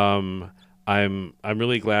 Well, I'm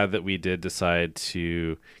really glad that we did decide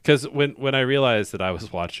to, because when I realized that I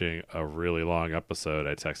was watching a really long episode,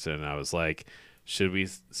 I texted and I was like, should we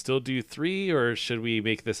still do 3 or should we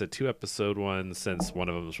make this a 2-episode one since one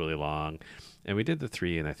of them was really long? And we did the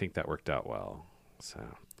 3, and I think that worked out well. So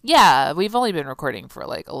yeah, we've only been recording for a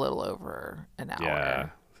little over an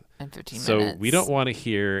hour and 15 minutes. So we don't want to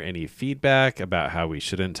hear any feedback about how we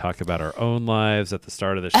shouldn't talk about our own lives at the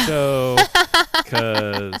start of the show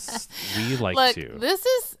because we like to. This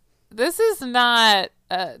is not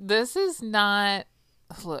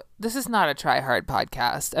a try hard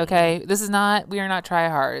podcast. Okay, we are not try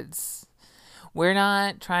hards. We're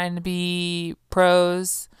not trying to be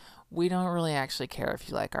pros. We don't really actually care if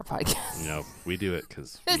you like our podcast. No, we do it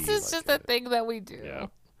because this is just a thing that we do. Yeah.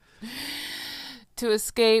 To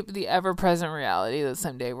escape the ever-present reality that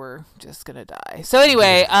someday we're just gonna die. So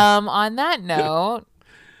anyway, on that note,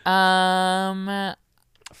 follow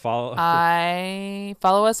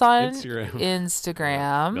us on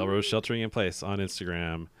Instagram. Melrose Sheltering in Place on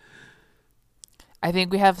Instagram. I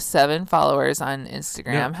think we have 7 followers on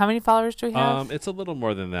Instagram. Yeah. How many followers do we have? It's a little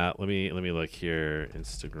more than that. Let me look here.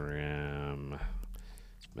 Instagram,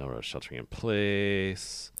 Melrose Sheltering in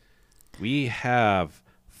Place. We have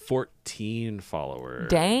 14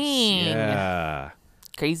 followers. Dang. Yeah.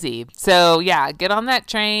 Crazy. So yeah, get on that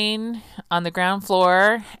train on the ground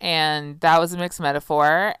floor, and that was a mixed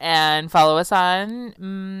metaphor. And follow us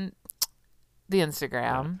on the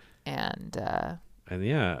Instagram And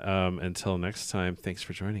yeah, until next time, thanks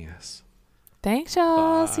for joining us. Thanks,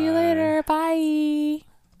 y'all. Bye. See you later. Bye.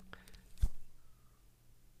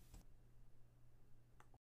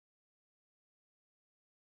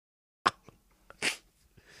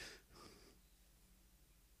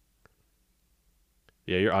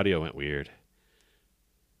 Yeah, your audio went weird.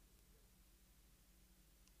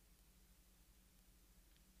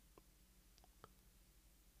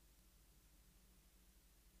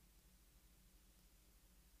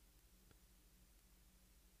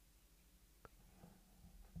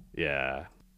 Yeah.